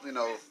 people, you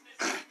know,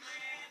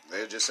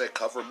 they just said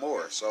cover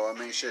more. So, I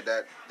mean, shit,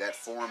 that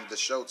formed the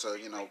show to,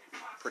 you know,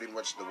 pretty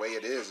much the way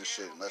it is and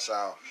shit. Unless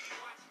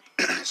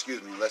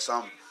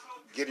I'm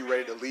getting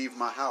ready to leave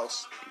my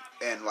house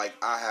and, like,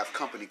 I have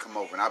company come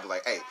over and I'll be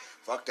like, hey,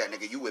 fuck that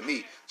nigga, you with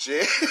me.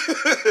 Shit.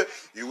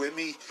 You with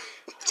me?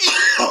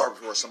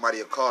 or somebody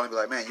will call and be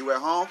like, man, you at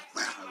home?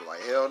 I'll be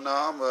like, hell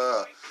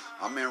no,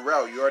 I'm en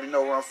route. You already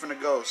know where I'm finna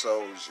go.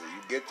 So shit,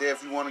 you get there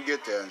if you want to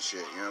get there and shit.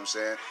 You know what I'm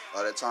saying?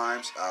 Other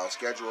times I'll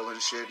schedule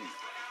and shit and,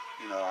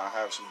 you know, I'll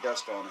have some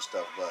dust on and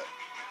stuff. But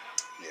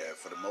yeah,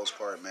 for the most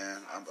part, man,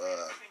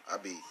 I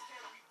be,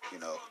 you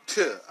know,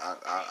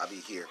 I be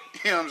here.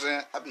 You know what I'm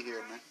saying? I be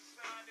here, man.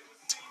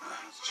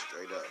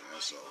 Straight up,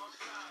 man. So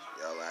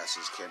y'all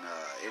asses can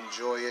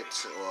enjoy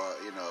it,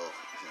 or, you know,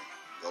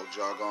 go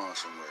jog on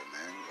somewhere,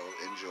 man.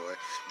 Go enjoy.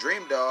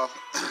 Dream Doll,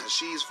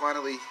 she's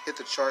finally hit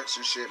the charts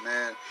and shit,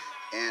 man.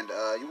 And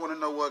you want to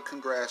know what?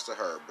 Congrats to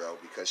her, bro,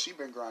 because she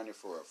been grinding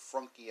for a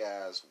funky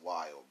ass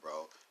while,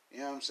 bro. You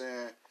know what I'm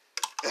saying?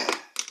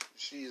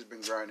 She's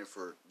been grinding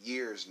for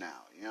years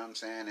now. You know what I'm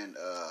saying? And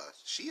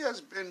she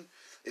has been,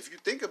 if you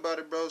think about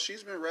it, bro,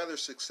 she's been rather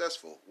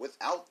successful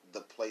without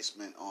the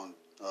placement on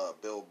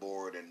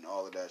Billboard and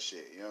all of that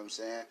shit. You know what I'm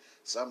saying?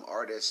 Some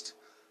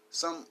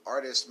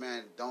artists,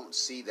 man, don't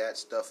see that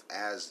stuff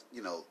as,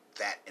 you know,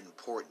 that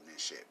important and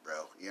shit,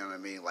 bro. You know what I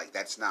mean? Like,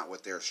 that's not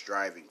what they're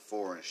striving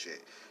for and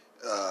shit.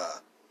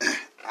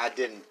 I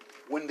didn't,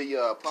 when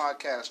the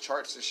podcast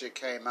charts and shit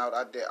came out,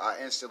 I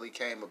instantly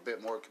came a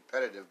bit more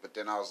competitive, but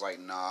then I was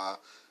like, nah,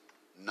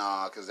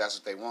 because that's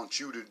what they want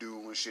you to do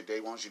and shit.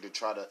 They want you to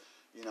try to,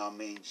 you know what I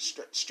mean,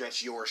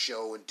 stretch your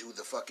show and do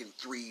the fucking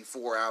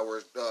 3-4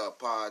 hour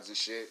pods and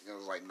shit. And I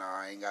was like,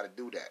 nah, I ain't got to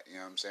do that. You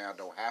know what I'm saying? I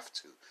don't have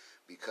to,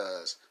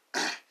 because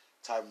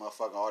type of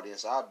motherfucking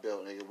audience I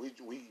built, nigga, we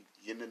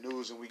getting the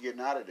news and we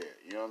getting out of there.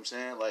 You know what I'm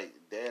saying? Like,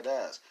 dead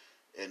ass.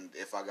 And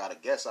if I got to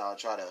guess, I'll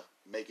try to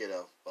make it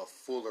a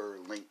fuller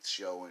length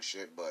show and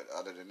shit. But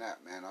other than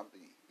that, man, I'll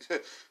be, you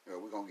know,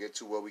 we're going to get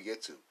to what we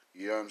get to.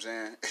 You know what I'm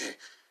saying?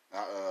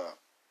 I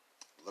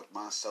look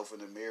myself in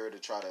the mirror to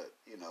try to,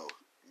 you know,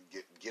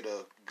 get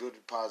a good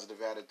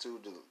positive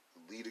attitude to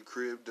lead a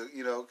crib to,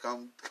 you know,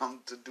 come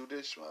to do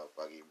this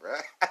motherfucking,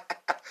 bruh.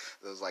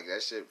 It was like,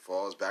 that shit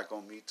falls back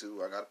on me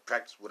too. I gotta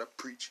practice what I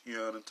preach, you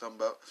know what I'm talking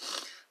about?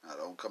 I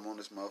don't come on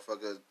this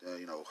motherfucker,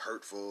 you know,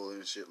 hurtful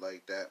and shit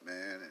like that,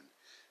 man. And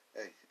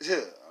hey,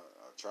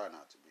 I try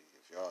not to be.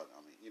 If y'all,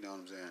 I mean, you know what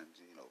I'm saying?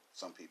 You know,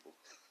 some people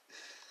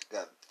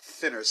got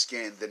thinner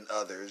skin than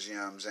others, you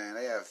know what I'm saying?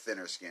 They have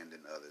thinner skin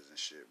than others and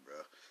shit,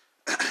 bro.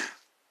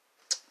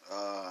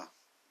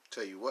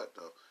 Tell you what,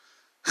 though.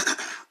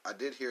 I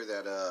did hear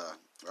that,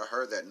 I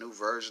heard that new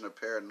version of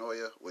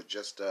Paranoia with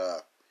just,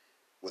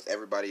 with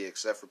everybody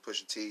except for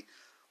Pusha T,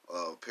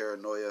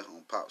 Paranoia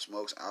on Pop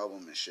Smoke's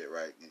album and shit,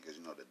 right? Because,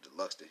 you know, the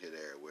deluxe to hit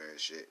everywhere and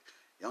shit.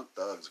 Young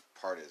Thug's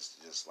part is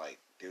just like,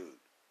 dude.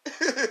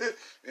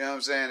 You know what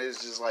I'm saying?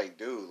 It's just like,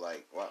 dude,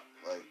 like, what,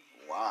 like,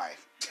 why?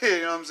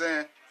 You know what I'm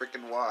saying?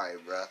 Freaking why,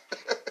 bruh?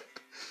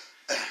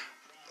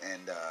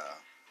 And,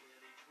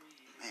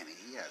 man,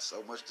 he has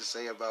so much to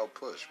say about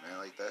Push, man.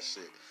 Like, that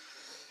shit.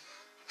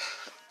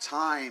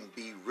 Time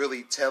be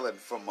really telling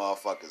for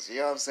motherfuckers. You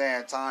know what I'm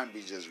saying? Time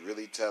be just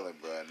really telling,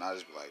 bro. And I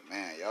just be like,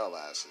 man, y'all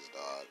asses,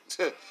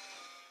 dog.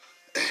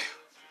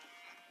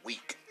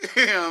 Weak.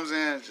 You know what I'm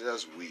saying?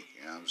 Just weak.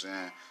 You know what I'm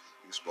saying?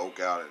 He spoke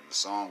out, and the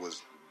song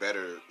was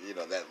better. You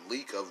know, that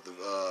leak of the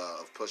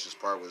of Push's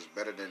part was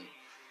better than,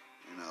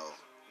 you know,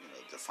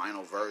 the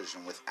final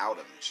version without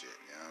him and shit.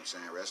 You know what I'm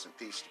saying? Rest in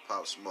peace to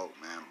Pop Smoke,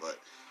 man. But,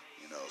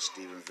 you know,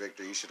 Steven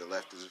Victor, you should have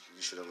left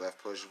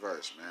Push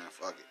verse, man.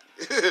 Fuck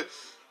it.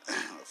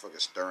 Fucking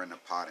stirring the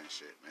pot and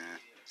shit, man.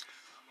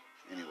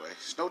 Anyway,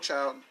 Snow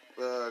Child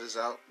is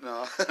out.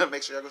 No,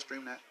 make sure y'all go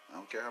stream that. I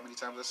don't care how many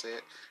times I say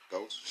it.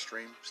 Go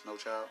stream Snow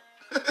Child.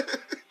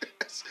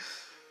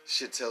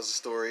 Shit tells the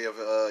story of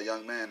a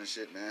young man and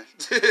shit, man.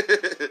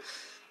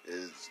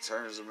 It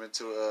turns him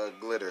into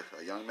glitter.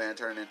 A young man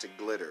turned into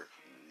glitter.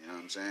 You know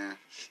what I'm saying?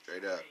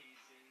 Straight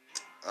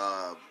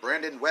up.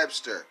 Brandon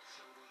Webster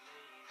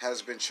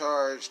has been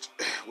charged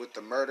with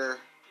the murder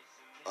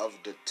of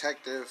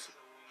Detective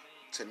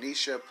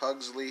Tanisha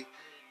Pugsley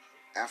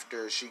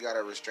after she got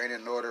a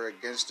restraining order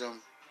against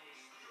him.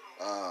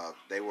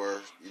 They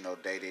were, you know,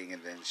 dating,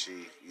 and then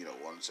she, you know,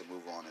 wanted to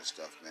move on and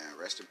stuff, man.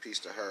 Rest in peace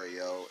to her,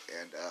 yo.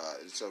 And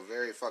it's a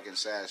very fucking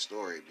sad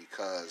story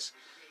because,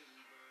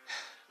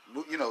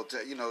 you know,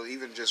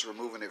 even just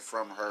removing it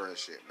from her and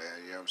shit, man.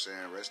 You know what I'm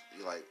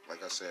saying?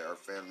 Like I said, her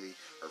family,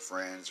 her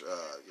friends,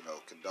 you know,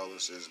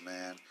 condolences,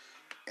 man.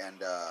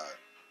 And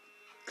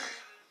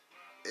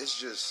it's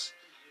just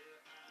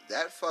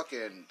that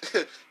fucking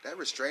that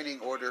restraining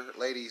order,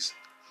 ladies.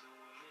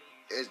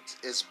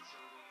 It's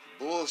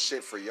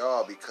bullshit for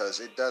y'all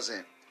because it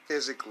doesn't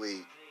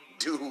physically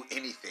do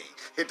anything.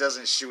 It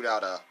doesn't shoot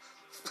out a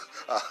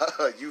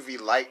UV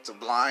light to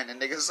blind a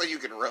nigga so you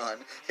can run.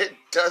 It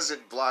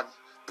doesn't block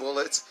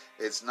bullets.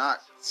 It's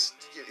not,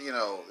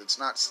 it's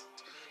not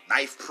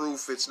knife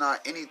proof. It's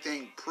not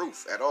anything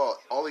proof at all.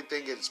 Only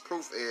thing it's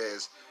proof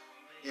is,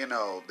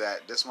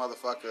 that this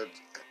motherfucker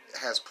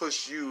has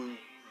pushed you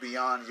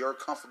beyond your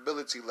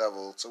comfortability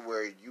level to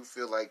where you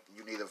feel like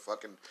you need a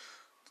fucking,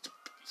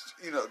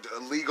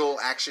 legal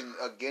action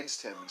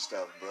against him and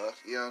stuff, bro.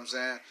 You know what I'm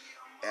saying?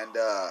 And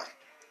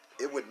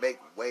it would make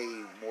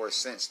way more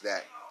sense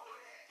that,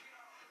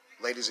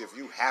 ladies, if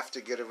you have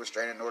to get a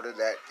restraining order,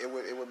 that it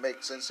would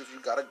make sense if you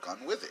got a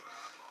gun with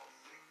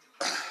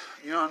it.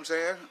 You know what I'm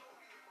saying?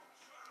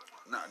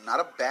 Not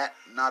a bat,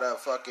 not a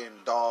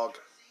fucking dog.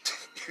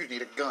 You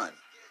need a gun.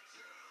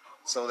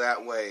 So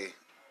that way,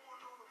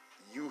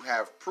 you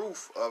have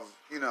proof of,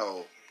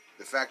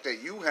 the fact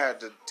that you had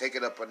to take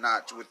it up a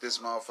notch with this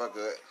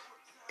motherfucker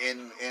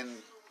in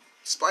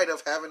spite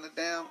of having a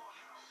damn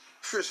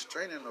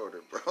restraining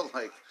order, bro.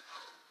 Like,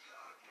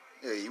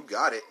 yeah, you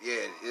got it.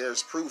 Yeah,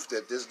 there's proof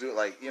that this dude,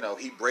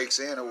 he breaks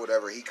in or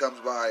whatever. He comes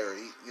by or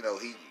he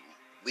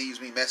leaves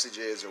me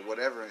messages or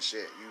whatever and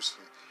shit.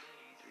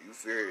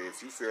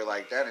 If you fear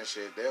like that and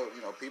shit, they'll,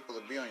 people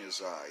will be on your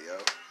side, yo.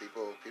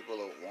 People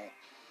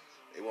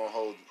won't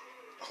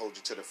hold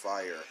you to the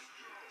fire,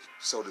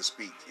 so to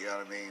speak. You know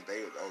what I mean?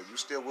 You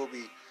still will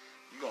be.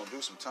 You gonna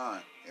do some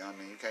time. You know what I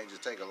mean? You can't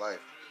just take a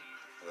life.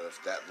 But if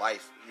that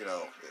life,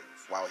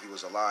 while he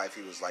was alive,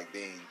 he was like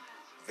being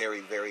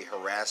very, very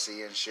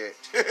harassy and shit.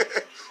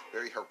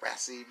 Very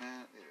harassy,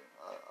 man.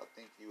 Yeah, I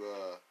think you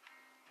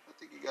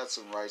got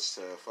some rights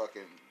to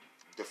fucking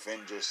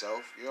defend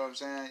yourself. You know what I'm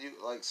saying? You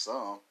like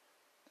some,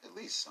 at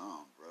least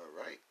some, bro.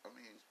 Right? I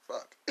mean,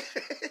 fuck.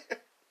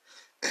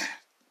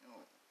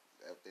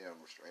 That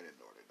damn restraining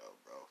order, though,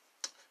 bro.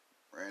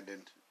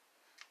 Brandon,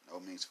 no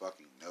means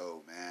fucking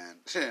no,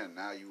 man.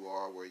 Now you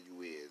are where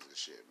you is and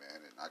shit,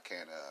 man. And I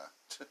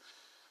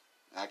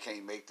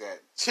can't make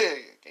that.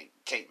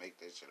 Can't make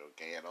that shit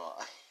okay at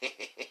all.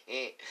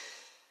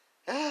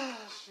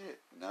 Shit.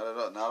 Not at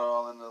all. Not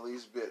all in the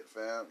least bit,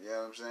 fam. You know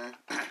what I'm saying?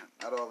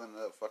 Not all in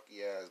the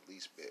fucky ass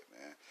least bit,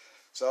 man.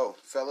 So,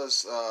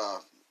 fellas,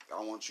 I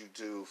want you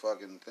to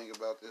fucking think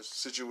about this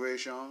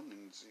situation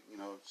and,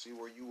 see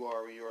where you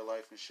are in your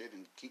life and shit,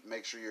 and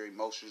make sure your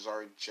emotions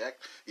are in check.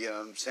 You know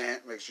what I'm saying?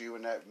 Make sure you're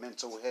in that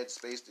mental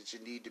headspace that you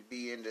need to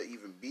be in to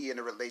even be in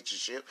a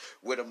relationship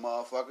with a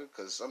motherfucker,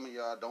 because some of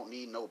y'all don't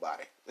need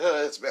nobody.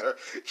 It's better.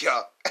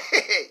 Y'all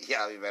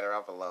be better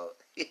off alone.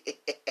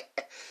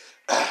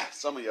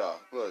 Some of y'all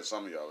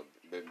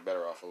have been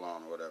better off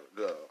alone or whatever.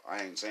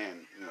 I ain't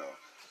saying,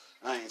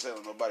 I ain't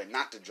telling nobody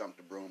not to jump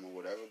the broom or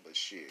whatever, but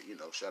shit,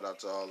 shout out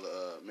to all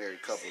the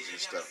married couples and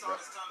stuff, bro.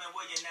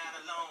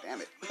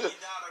 Damn it. The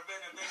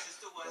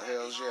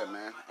hell's yeah,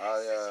 man.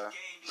 I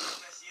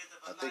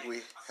think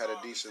we had a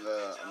decent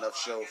enough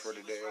show for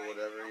today or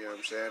whatever, you know what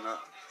I'm saying?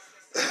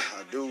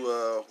 I do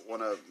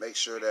want to make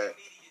sure that,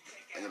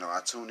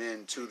 I tune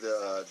in to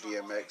the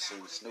DMX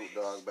and Snoop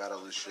Dogg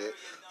battle and shit.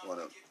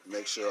 Want to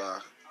make sure I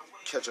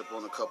catch up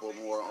on a couple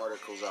more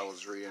articles I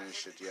was reading and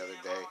shit the other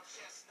day.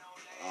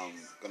 I'm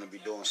going to be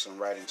doing some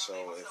writing,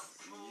 so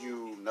if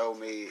you know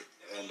me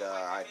and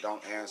I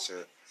don't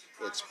answer,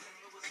 it's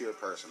pure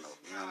personal,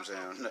 you know what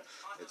I'm saying?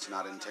 It's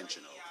not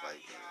intentional,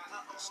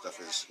 stuff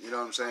is, you know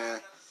what I'm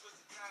saying?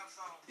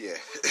 Yeah,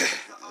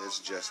 it's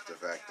just the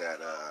fact that,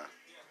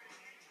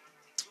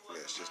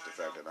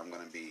 I'm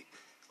going to be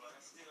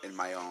in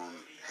my own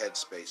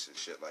headspace and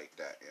shit like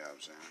that, you know what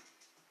I'm saying?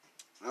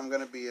 I'm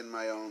going to be in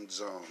my own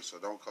zone, so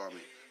don't call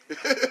me.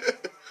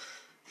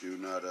 Do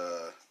not,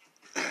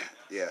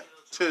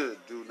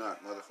 do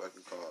not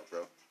motherfucking call,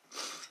 bro.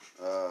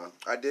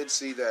 I did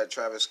see that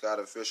Travis Scott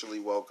officially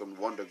welcomed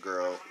Wonder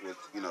Girl with,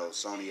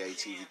 Sony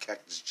ATV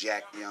Cactus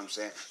Jack, you know what I'm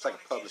saying? It's like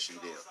a publishing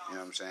deal, you know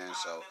what I'm saying?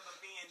 So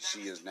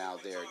she is now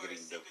there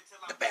getting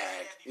the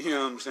bag, you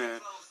know what I'm saying?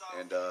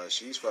 And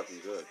she's fucking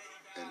good.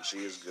 And she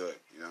is good,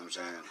 you know what I'm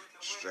saying?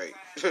 Straight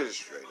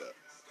up.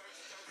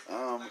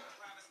 I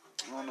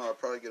don't know, I'll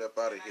probably get up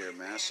out of here,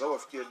 man. So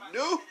if you're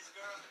new,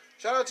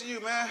 shout out to you,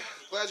 man.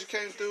 Glad you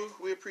came through.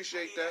 We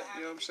appreciate that,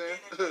 you know what I'm saying?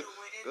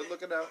 Good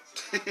looking out.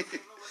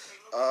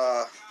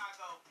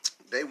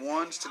 Day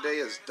one's today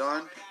is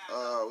done.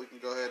 We can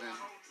go ahead and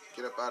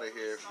get up out of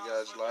here if you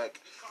guys like.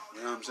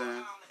 You know what I'm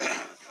saying?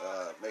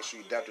 Make sure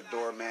you dap the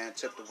doorman,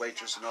 tip the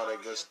waitress, and all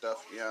that good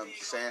stuff. You know what I'm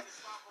saying?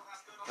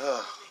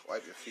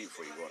 Wipe your feet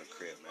before you go in the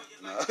crib,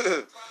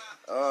 man.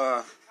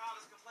 No.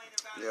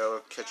 Yeah, we'll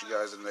catch you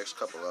guys in the next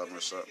couple of them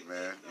or something,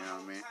 man. You know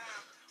what I mean?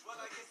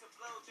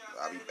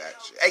 I'll be back.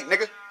 Hey,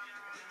 nigga.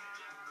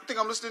 You think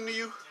I'm listening to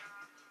you?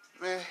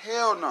 Man,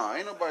 hell no.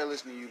 Ain't nobody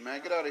listening to you,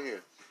 man. Get out of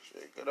here.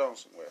 Shit, get on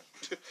somewhere.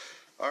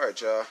 All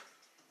right, y'all.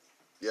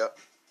 Yep.